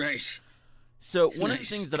great. Right. So one of the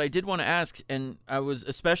things that I did want to ask, and I was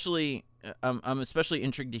especially, I'm especially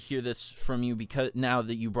intrigued to hear this from you because now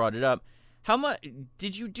that you brought it up, how much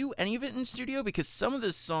did you do any of it in studio? Because some of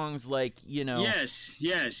the songs, like, you know, yes,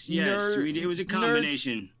 it was a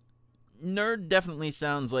combination. Nerd definitely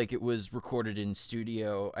sounds like it was recorded in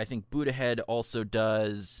studio. I think Buddha Head also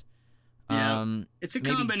does. Yeah, it's a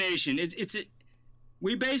combination.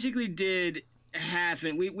 We basically did half,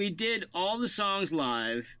 and we did all the songs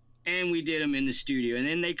live, and we did them in the studio, and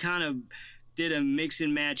then they kind of did a mix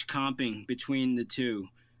and match comping between the two.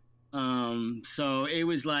 So it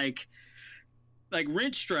was like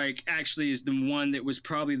Rent Strike actually is the one that was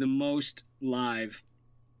probably the most live.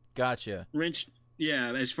 Gotcha.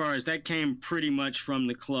 As far as that came pretty much from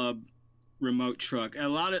the club remote truck. A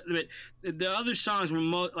lot of it, the other songs were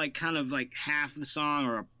kind of like half the song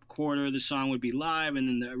or a quarter of the song would be live, and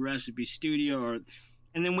then the rest would be studio.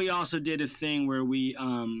 And then we also did a thing where we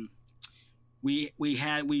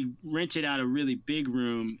rented out a really big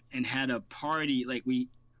room and had a party. Like we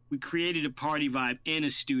created a party vibe in a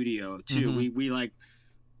studio too. Mm-hmm.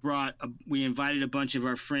 We invited a bunch of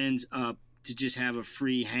our friends up to just have a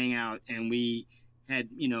free hangout, and we had,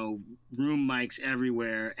 you know, room mics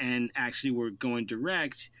everywhere, and actually were going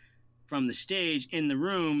direct from the stage in the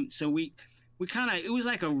room. So we kind of, it was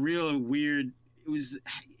like a real weird, it was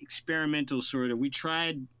experimental sort of. We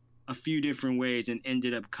tried a few different ways and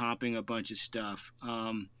ended up comping a bunch of stuff.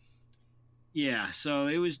 So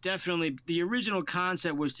it was definitely, the original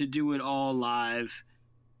concept was to do it all live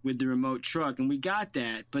with the remote truck, and we got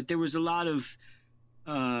that, but there was a lot of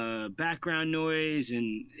background noise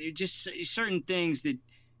and just certain things that,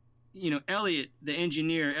 you know, Elliot, the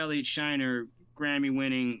engineer, Elliot Shiner, Grammy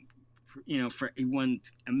winning, you know, he won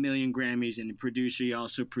 1 million Grammys, and the producer, he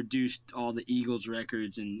also produced all the Eagles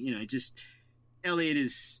records, and, you know, Elliot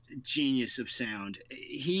is a genius of sound.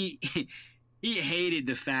 He hated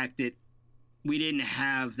the fact that we didn't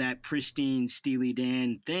have that pristine Steely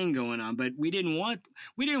Dan thing going on, but we didn't want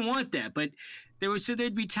that. But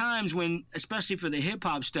there'd be times when, especially for the hip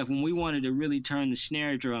hop stuff, when we wanted to really turn the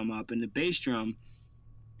snare drum up and the bass drum,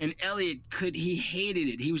 and Elliot he hated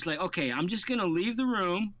it. He was like, okay, I'm just gonna leave the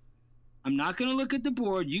room. I'm not gonna look at the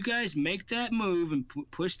board. You guys make that move and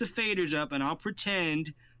push the faders up, and I'll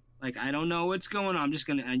pretend like I don't know what's going on. I'm just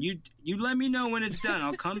gonna, and you let me know when it's done.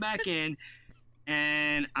 I'll come back in,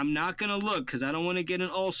 and I'm not gonna look because I don't want to get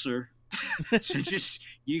an ulcer. So just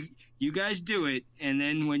you guys do it, and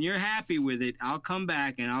then when you're happy with it, I'll come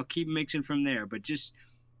back and I'll keep mixing from there. But just,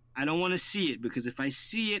 I don't want to see it, because if I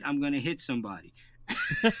see it, I'm gonna hit somebody.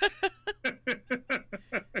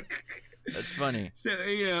 That's funny. So,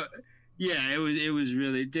 you know, yeah, it was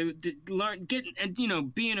really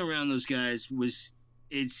being around those guys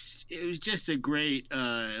it was just a great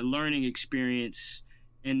learning experience,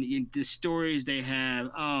 and the stories they have,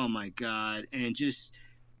 oh my God. And just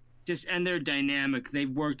and they're dynamic. They've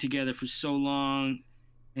worked together for so long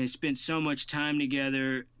and spent so much time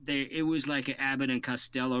together. It was like an Abbott and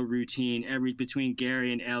Costello routine between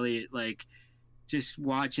Gary and Elliot. Like, just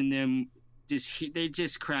watching them, they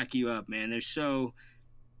just crack you up, man. They're so,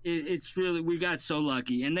 it's really, we got so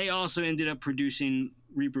lucky. And they also ended up producing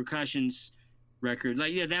Repercussions record.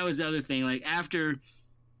 Like, yeah, that was the other thing. Like, after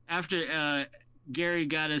Gary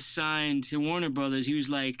got us signed to Warner Brothers, he was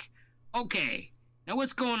like, okay, now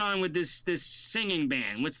what's going on with this singing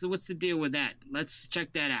band? What's the deal with that? Let's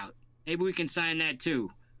check that out. Maybe we can sign that too.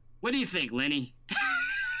 What do you think, Lenny?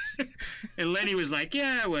 And Lenny was like,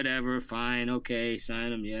 yeah, whatever, fine, okay,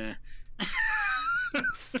 sign them, yeah.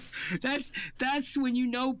 That's when you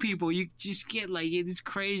know people. You just get like, it's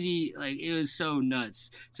crazy. Like, it was so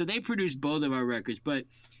nuts. So they produced both of our records, but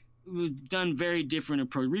it was done very different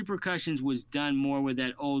approach. Repercussions was done more with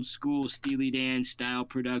that old school Steely Dan style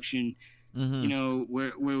production, you know, where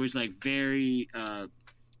it was like very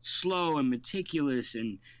slow and meticulous,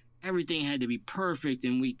 and everything had to be perfect.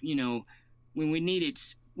 And we, you know, when we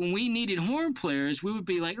needed horn players, we would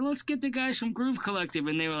be like, let's get the guys from Groove Collective,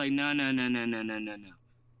 and they were like, no.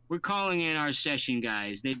 We're calling in our session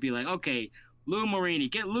guys. They'd be like, okay, Lou Marini.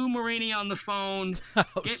 Get Lou Marini on the phone.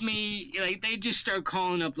 Get me, like, they just start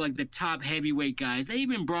calling up, like, the top heavyweight guys. They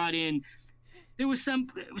even brought in, there was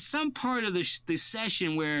some part of the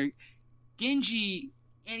session where Genji,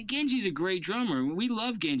 and Genji's a great drummer. We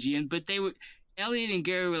love Genji, but Elliot and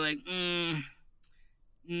Gary were like,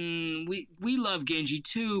 we love Genji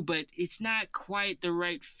too, but it's not quite the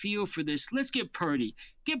right feel for this. Let's get Purdy.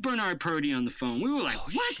 Get Bernard Purdy on the phone. We were like,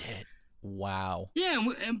 what? Shit. Wow. Yeah,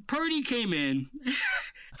 and Purdy came in,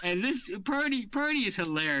 and this Purdy is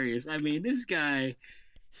hilarious. I mean, this guy,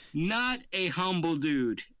 not a humble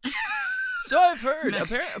dude. So I've heard.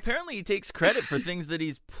 Apparently, he takes credit for things that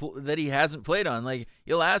he hasn't played on. Like,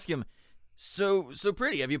 you'll ask him, so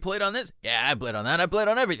Pretty, have you played on this? Yeah, I played on that. I played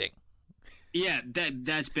on everything. Yeah,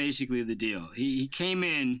 that's basically the deal. He came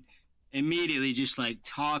in immediately just like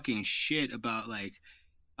talking shit about, like,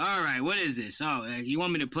 all right, what is this? Oh, you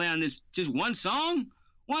want me to play on this just one song?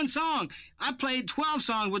 One song. I played 12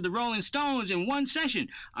 songs with the Rolling Stones in one session.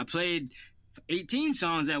 I played 18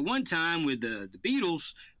 songs at one time with the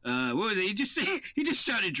Beatles. What was it? He just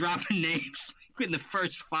started dropping names in the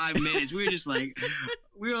first 5 minutes. We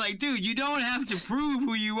were like, dude, you don't have to prove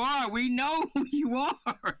who you are. We know who you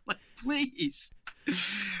are. Like, please.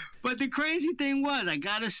 But the crazy thing was, I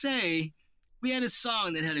gotta say, we had a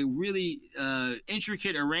song that had a really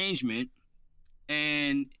intricate arrangement,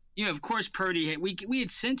 and, you know, of course, Purdy we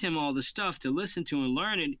had sent him all the stuff to listen to and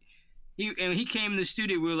learn it. He came in the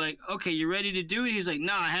studio. We were like, okay, you ready to do it? He was like,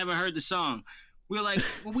 no, I haven't heard the song. We were like,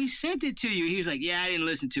 well, we sent it to you. He was like, yeah, I didn't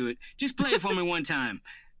listen to it. Just play it for me one time.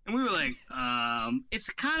 And we were like, it's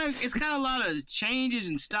kind of a lot of changes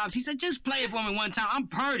and stops. He said, just play it for me one time. I'm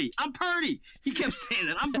Purdy. He kept saying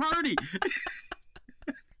that. I'm Purdy.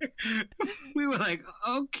 We were like,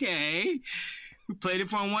 okay. We played it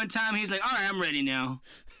for him one time. He's like, all right, I'm ready now.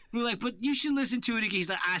 We were like, but you should listen to it again. He's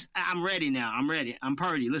like, I'm ready now. I'm ready. I'm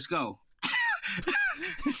Purdy. Let's go.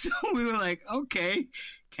 So we were like, okay.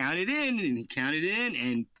 Count it in. And he counted it in,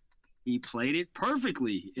 and he played it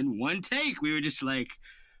perfectly in one take. We were just like,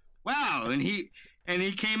 wow. And he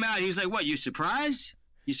came out. He was like, what, you surprised?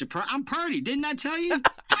 You surprised? I'm Purdy. Didn't I tell you?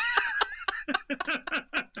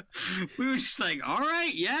 We were just like, all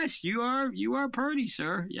right, yes, you are Purdy,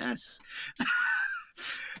 sir. Yes.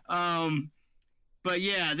 But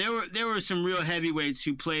yeah, there were some real heavyweights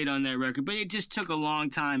who played on that record, but it just took a long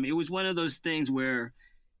time. It was one of those things where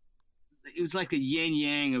it was like the yin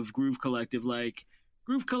yang of Groove Collective. Like,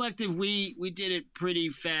 Groove Collective, we did it pretty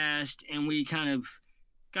fast, and we kind of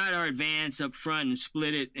got our advance up front and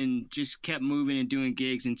split it and just kept moving and doing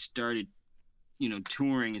gigs and started, you know,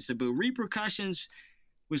 touring and stuff. But Repercussions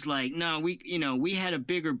was like, no, we had a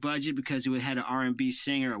bigger budget because it had an R&B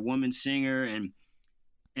singer, a woman singer,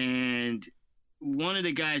 and one of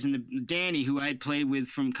the guys Danny, who I'd played with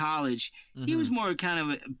from college, he was more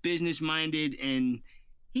kind of business minded, and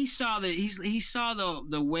he saw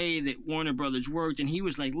the way that Warner Brothers worked, and he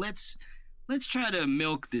was like, let's try to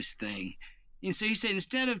milk this thing. And so he said,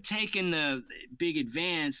 instead of taking the big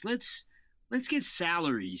advance, let's get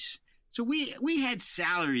salaries. So we had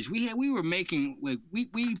salaries. We were making, like,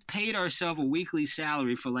 we paid ourselves a weekly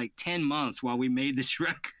salary for like 10 months while we made this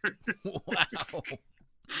record. Wow.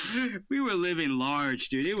 We were living large,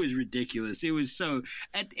 dude. It was ridiculous. It was so,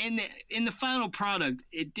 in the final product,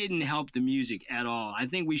 it didn't help the music at all. I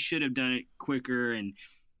think we should have done it quicker, and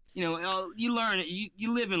you learn,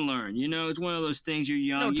 you live and learn. It's one of those things. You're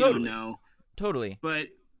young, No, you totally. don't know. Totally. But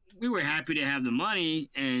we were happy to have the money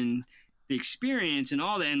and the experience and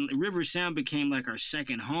all that. And River Sound became like our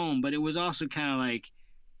second home. But it was also kind of like,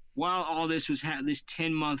 while all this was this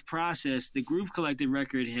 10-month process, the Groove Collective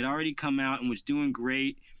record had already come out and was doing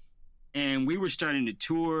great. And we were starting to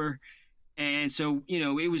tour. And so,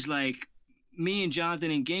 it was like me and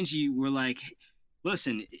Jonathan and Genji were like,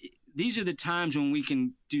 listen, these are the times when we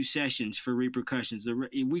can do sessions for Repercussions.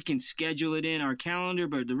 We can schedule it in our calendar,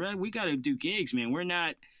 but we got to do gigs, man. We're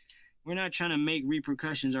not trying to make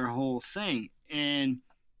Repercussions our whole thing. And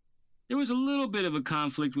there was a little bit of a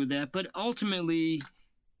conflict with that, but ultimately,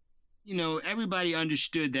 everybody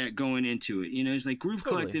understood that going into it. It's like Groove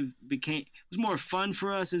Collective was more fun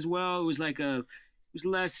for us as well. It was like it was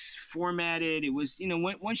less formatted. It was,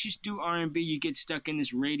 once you do R&B, you get stuck in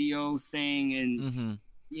this radio thing, and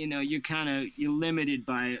you're limited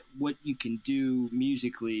by what you can do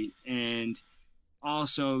musically, and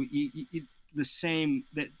also the same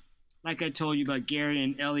that, like I told you about Gary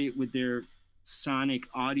and Elliot with their sonic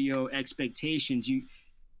audio expectations, you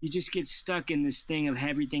just get stuck in this thing of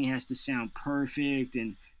everything has to sound perfect.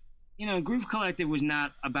 And Groove Collective was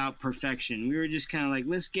not about perfection. We were just kind of like,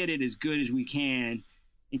 let's get it as good as we can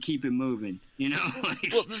and keep it moving. Well,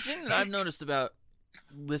 the thing that I've noticed about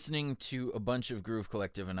listening to a bunch of Groove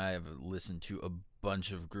Collective, and I have listened to a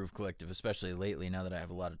bunch of Groove Collective, especially lately, now that I have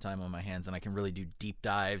a lot of time on my hands and I can really do deep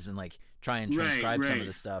dives and like try and transcribe some of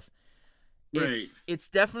the stuff. It's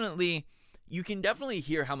definitely, you can definitely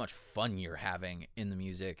hear how much fun you're having in the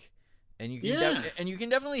music, and you can and you can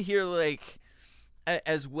definitely hear like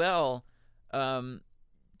as well,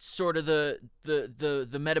 sort of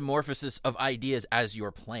the metamorphosis of ideas as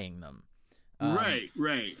you're playing them. Right.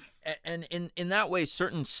 And in that way,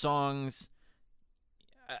 certain songs,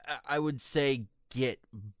 I would say, get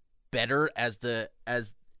better as the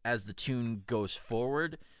tune goes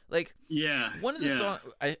forward. Like, one of the songs,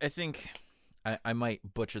 I think I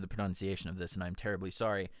might butcher the pronunciation of this, and I'm terribly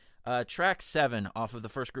sorry. Track 7 off of the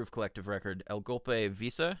first Groove Collective record, El Golpe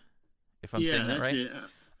Visa, if I'm saying that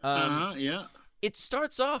right. Yeah. It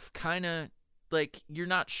starts off kind of like you're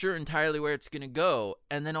not sure entirely where it's going to go,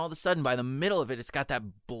 and then all of a sudden, by the middle of it, it's got that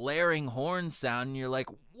blaring horn sound, and you're like,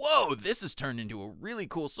 whoa, this has turned into a really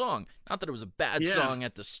cool song. Not that it was a bad song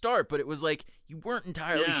at the start, but it was like you weren't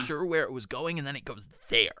entirely sure where it was going, and then it goes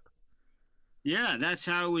there. Yeah, that's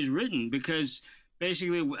how it was written, because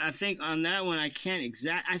basically, I think on that one, I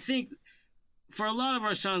think for a lot of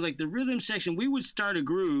our songs, like the rhythm section, we would start a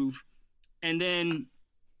groove, and then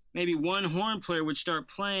maybe one horn player would start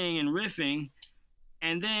playing and riffing,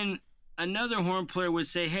 and then another horn player would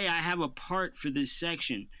say, hey, I have a part for this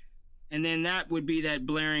section. And then that would be that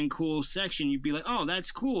blaring, cool section. You'd be like, oh,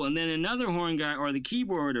 that's cool. And then another horn guy or the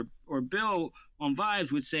keyboard or Bill on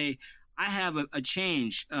vibes would say, I have a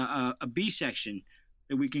change, a B section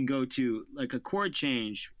that we can go to, like a chord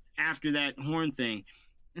change after that horn thing.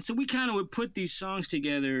 And so we kind of would put these songs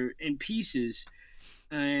together in pieces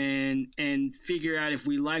and figure out if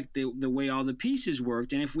we liked the way all the pieces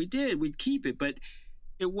worked. And if we did, we'd keep it. But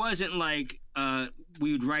it wasn't like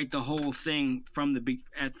we would write the whole thing from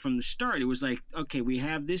the start. It was like, okay, we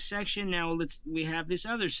have this section, now we have this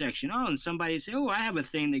other section. Oh, and somebody would say, oh, I have a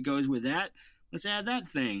thing that goes with that. Let's add that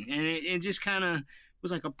thing. And it just kind of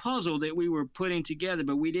was like a puzzle that we were putting together,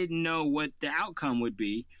 but we didn't know what the outcome would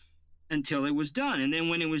be until it was done. And then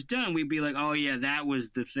when it was done, we'd be like, oh, yeah, that was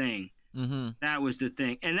the thing. Mm-hmm. That was the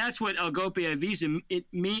thing. And that's what El Golpe Avisa,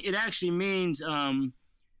 it actually means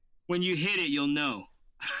when you hit it, you'll know.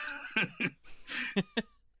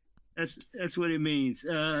 That's what it means.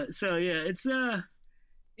 So yeah, it's a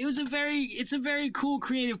very cool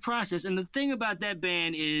creative process. And the thing about that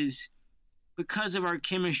band is, because of our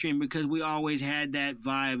chemistry and because we always had that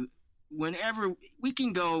vibe, whenever we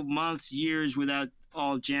can go months, years without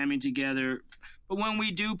all jamming together, but when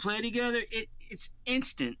we do play together, it's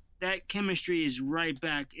instant. That chemistry is right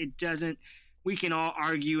back. We can all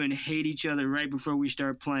argue and hate each other right before we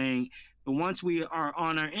start playing, but once we are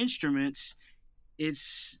on our instruments,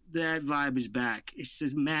 that vibe is back. It's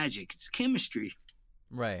just magic. It's chemistry.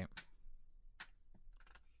 Right.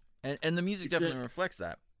 And the music definitely reflects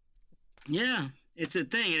that. Yeah, it's a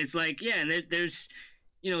thing. And it's like, and there's,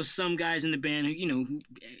 some guys in the band who,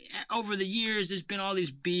 over the years, there's been all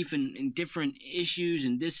this beef and different issues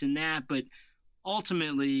and this and that. But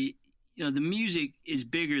ultimately, the music is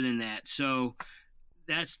bigger than that. So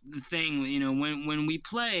that's the thing, when we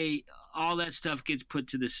play, all that stuff gets put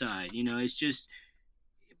to the side. It's just,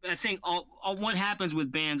 I think all what happens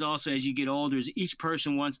with bands also as you get older is each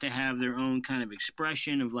person wants to have their own kind of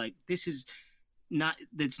expression of like, this is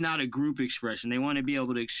that's not a group expression. They want to be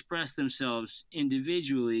able to express themselves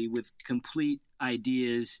individually with complete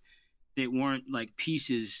ideas that weren't like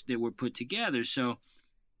pieces that were put together. So,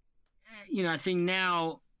 I think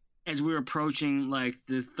now, as we're approaching like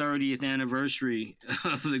the 30th anniversary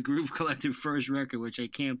of the Groove Collective first record, which I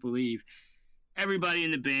can't believe, everybody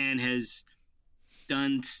in the band has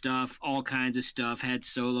done stuff, all kinds of stuff, had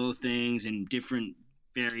solo things and different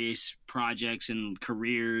various projects and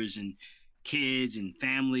careers and kids and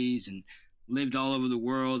families, and lived all over the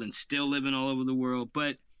world and still living all over the world.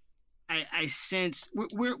 But I sense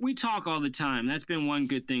we talk all the time. That's been one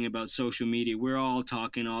good thing about social media. We're all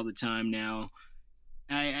talking all the time now.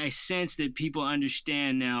 I sense that people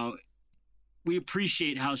understand now. We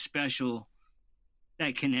appreciate how special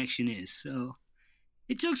that connection is. So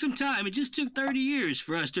it took some time. It just took 30 years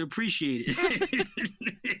for us to appreciate it.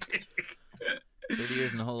 30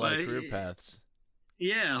 years and a whole lot of career paths.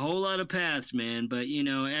 Yeah, a whole lot of paths, man. But,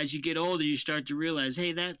 as you get older, you start to realize,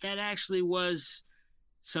 hey, that actually was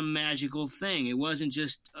some magical thing. It wasn't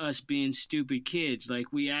just us being stupid kids.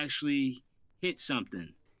 Like, we actually hit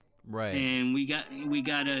something. Right. And we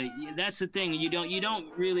gotta, that's the thing. You don't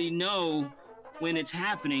really know when it's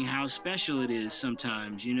happening how special it is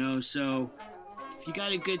sometimes, So if you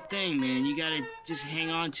got a good thing, man, you gotta just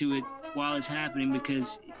hang on to it while it's happening,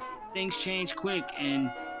 because things change quick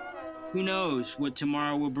and who knows what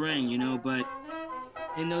tomorrow will bring, But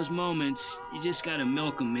in those moments, you just gotta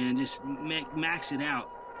milk them, man. Just max it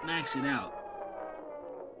out. Max it out.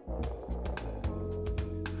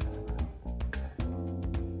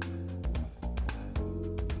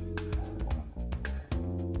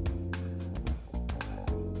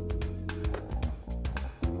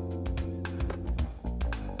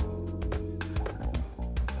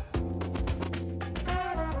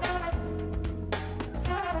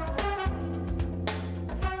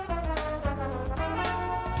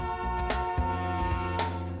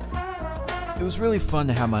 It was really fun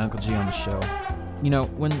to have my Uncle G on the show.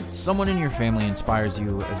 When someone in your family inspires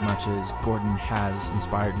you as much as Gordon has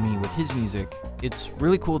inspired me with his music, it's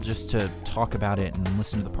really cool just to talk about it and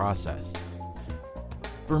listen to the process.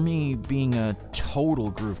 For me, being a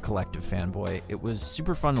total Groove Collective fanboy, it was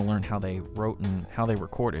super fun to learn how they wrote and how they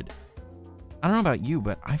recorded. I don't know about you,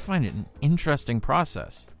 but I find it an interesting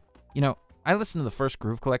process. I listened to the first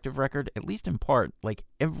Groove Collective record, at least in part, like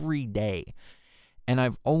every day. And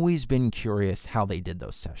I've always been curious how they did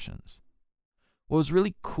those sessions. What was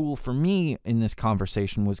really cool for me in this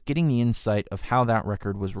conversation was getting the insight of how that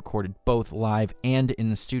record was recorded both live and in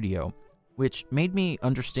the studio, which made me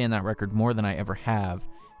understand that record more than I ever have,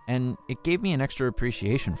 and it gave me an extra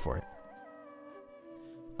appreciation for it.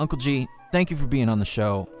 Uncle G, thank you for being on the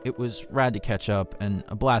show. It was rad to catch up, and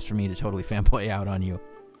a blast for me to totally fanboy out on you.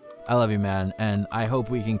 I love you, man, and I hope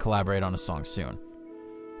we can collaborate on a song soon.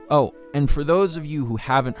 Oh, and for those of you who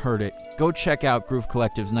haven't heard it, go check out Groove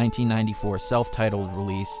Collective's 1994 self-titled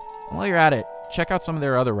release. And while you're at it, check out some of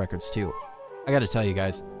their other records too. I gotta tell you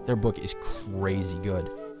guys, their book is crazy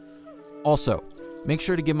good. Also, make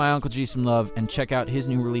sure to give my Uncle G some love and check out his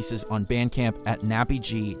new releases on Bandcamp at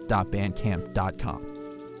nappyg.bandcamp.com.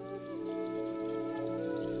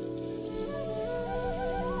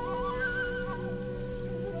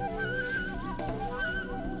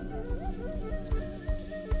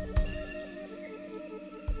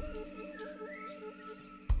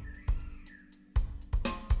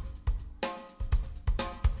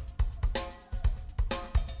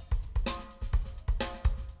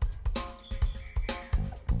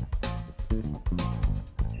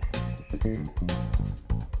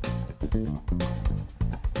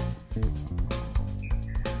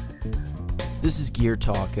 This is Gear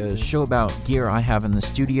Talk, a show about gear I have in the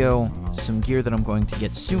studio, some gear that I'm going to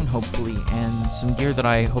get soon, hopefully, and some gear that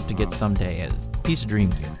I hope to get someday, a piece of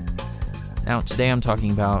dream gear. Now, today I'm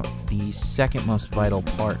talking about the second most vital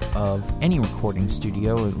part of any recording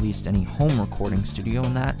studio, or at least any home recording studio,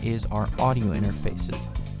 and that is our audio interfaces.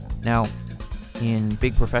 Now, in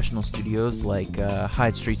big professional studios like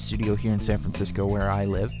Hyde Street Studio here in San Francisco, where I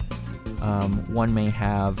live, one may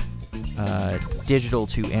have digital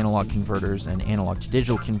to analog converters and analog to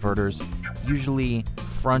digital converters, usually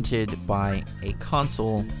fronted by a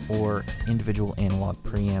console or individual analog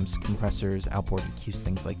preamps, compressors, outboard EQs,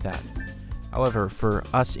 things like that. However, for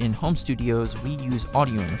us in home studios, we use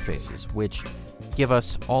audio interfaces, which give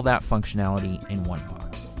us all that functionality in one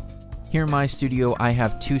box. Here in my studio, I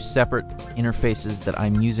have two separate interfaces that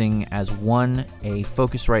I'm using as one, a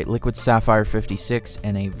Focusrite Liquid Sapphire 56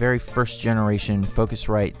 and a very first generation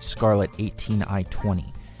Focusrite Scarlett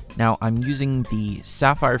 18i20. Now, I'm using the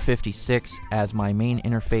Sapphire 56 as my main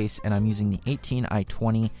interface, and I'm using the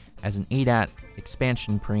 18i20 as an ADAT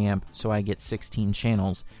expansion preamp, so I get 16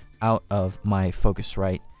 channels out of my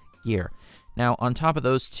Focusrite gear. Now, on top of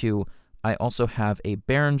those two, I also have a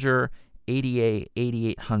Behringer ADA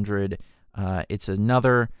 8800. It's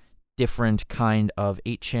another different kind of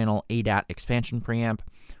 8-channel ADAT expansion preamp,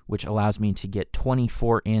 which allows me to get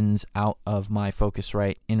 24 ins out of my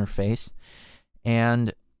Focusrite interface.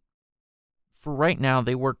 And for right now,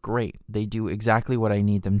 they work great. They do exactly what I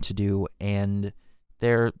need them to do, and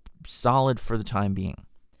they're solid for the time being.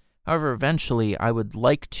 However, eventually, I would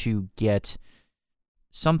like to get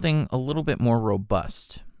something a little bit more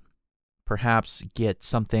robust. Perhaps get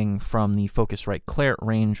something from the Focusrite Claret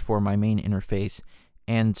range for my main interface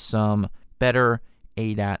and some better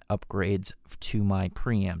ADAT upgrades to my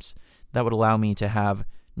preamps. That would allow me to have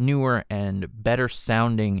newer and better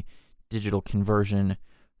sounding digital conversion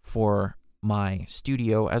for my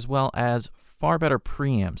studio, as well as far better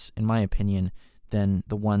preamps, in my opinion, than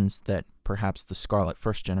the ones that perhaps the Scarlett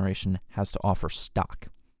first generation has to offer stock.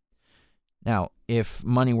 Now, if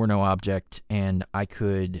money were no object and I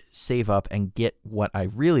could save up and get what I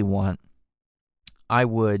really want, I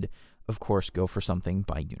would, of course, go for something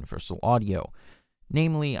by Universal Audio.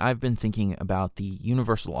 Namely, I've been thinking about the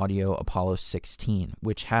Universal Audio Apollo 16,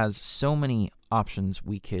 which has so many options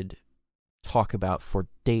we could talk about for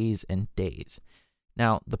days and days.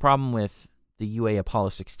 Now, the problem with the UA Apollo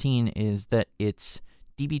 16 is that it's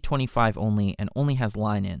DB25 only and only has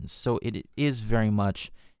line ins, so it is very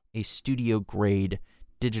much a studio-grade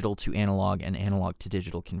digital to analog and analog to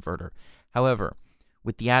digital converter. However,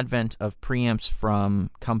 with the advent of preamps from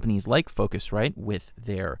companies like Focusrite with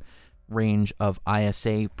their range of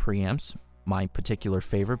ISA preamps, my particular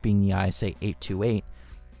favorite being the ISA 828,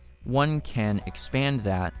 one can expand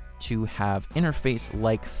that to have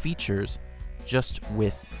interface-like features just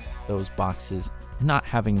with those boxes and not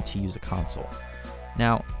having to use a console.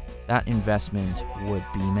 Now, that investment would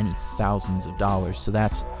be many thousands of dollars, so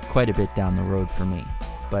that's quite a bit down the road for me,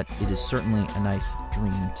 but it is certainly a nice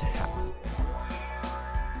dream to have.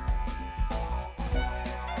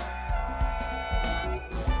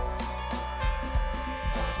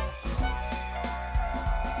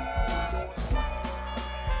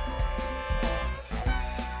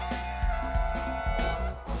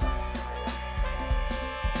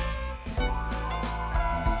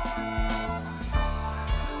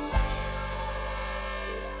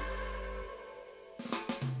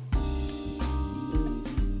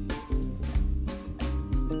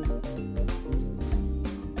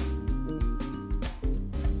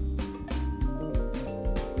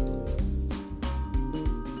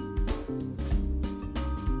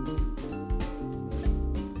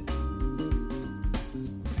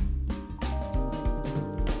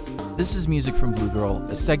 This is Music from Blue Girl,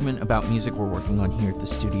 a segment about music we're working on here at the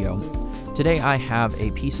studio. Today I have a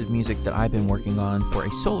piece of music that I've been working on for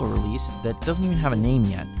a solo release that doesn't even have a name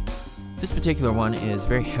yet. This particular one is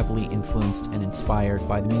very heavily influenced and inspired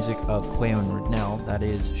by the music of Cuello and Ridnell, that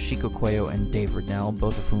is, Chico Cuello and Dave Ridnell,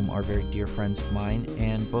 both of whom are very dear friends of mine,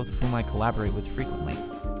 and both of whom I collaborate with frequently.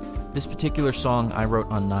 This particular song I wrote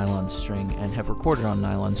on nylon string and have recorded on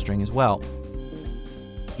nylon string as well.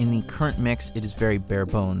 In the current mix, it is very bare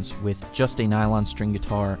bones, with just a nylon string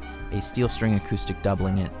guitar, a steel string acoustic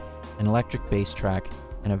doubling it, an electric bass track,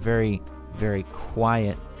 and a very, very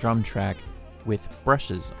quiet drum track with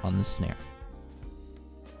brushes on the snare.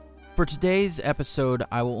 For today's episode,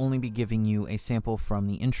 I will only be giving you a sample from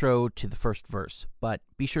the intro to the first verse, but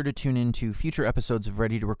be sure to tune in to future episodes of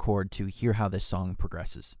Ready to Record to hear how this song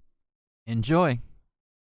progresses. Enjoy!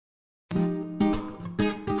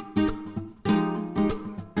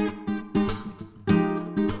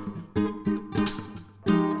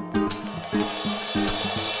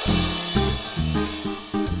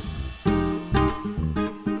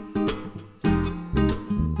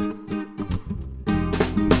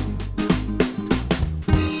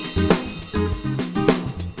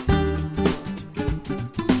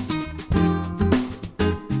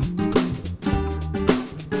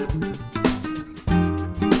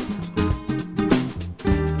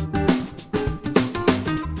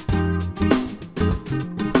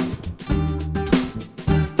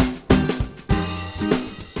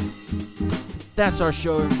 That's our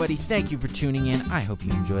show, everybody. Thank you for tuning in. I hope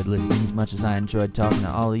you enjoyed listening as much as I enjoyed talking to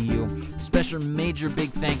all of you. Special major big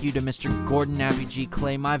thank you to Mr. Gordon Nappy G.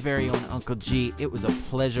 Clay, my very own Uncle G. It was a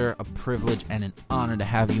pleasure, a privilege, and an honor to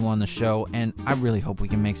have you on the show, and I really hope we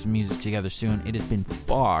can make some music together soon. It has been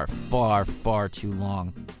far, far, far too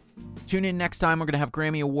long. Tune in next time. We're going to have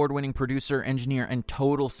Grammy Award-winning producer, engineer, and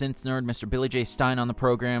total synth nerd, Mr. Billy J. Stein, on the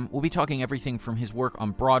program. We'll be talking everything from his work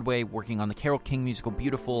on Broadway, working on the Carole King musical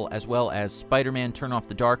Beautiful, as well as Spider-Man Turn Off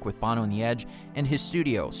the Dark with Bono and the Edge, and his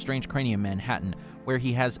studio, Strange Cranium Manhattan, where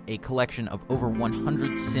he has a collection of over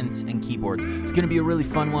 100 synths and keyboards. It's going to be a really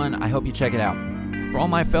fun one. I hope you check it out. For all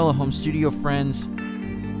my fellow home studio friends,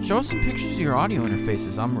 show us some pictures of your audio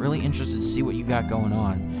interfaces. I'm really interested to see what you got going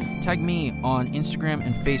on. Tag me on Instagram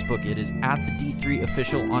and Facebook. It is at the D3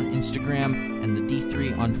 Official on Instagram and the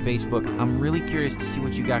D3 on Facebook. I'm really curious to see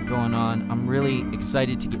what you got going on. I'm really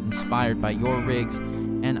excited to get inspired by your rigs,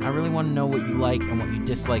 and I really want to know what you like and what you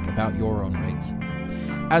dislike about your own rigs.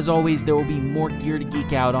 As always, there will be more gear to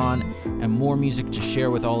geek out on and more music to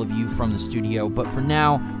share with all of you from the studio. But for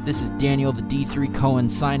now, this is Daniel the D3 Cohen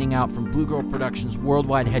signing out from Blue Girl Productions'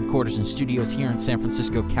 worldwide headquarters and studios here in San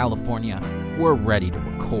Francisco, California. We're ready to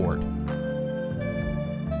record.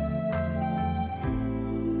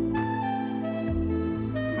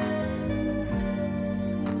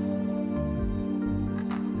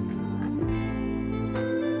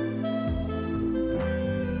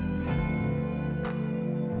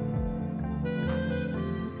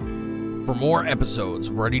 For more episodes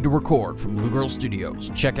of Ready to Record from Blue Girl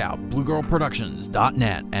Studios, check out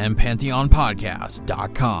bluegirlproductions.net and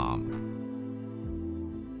pantheonpodcast.com.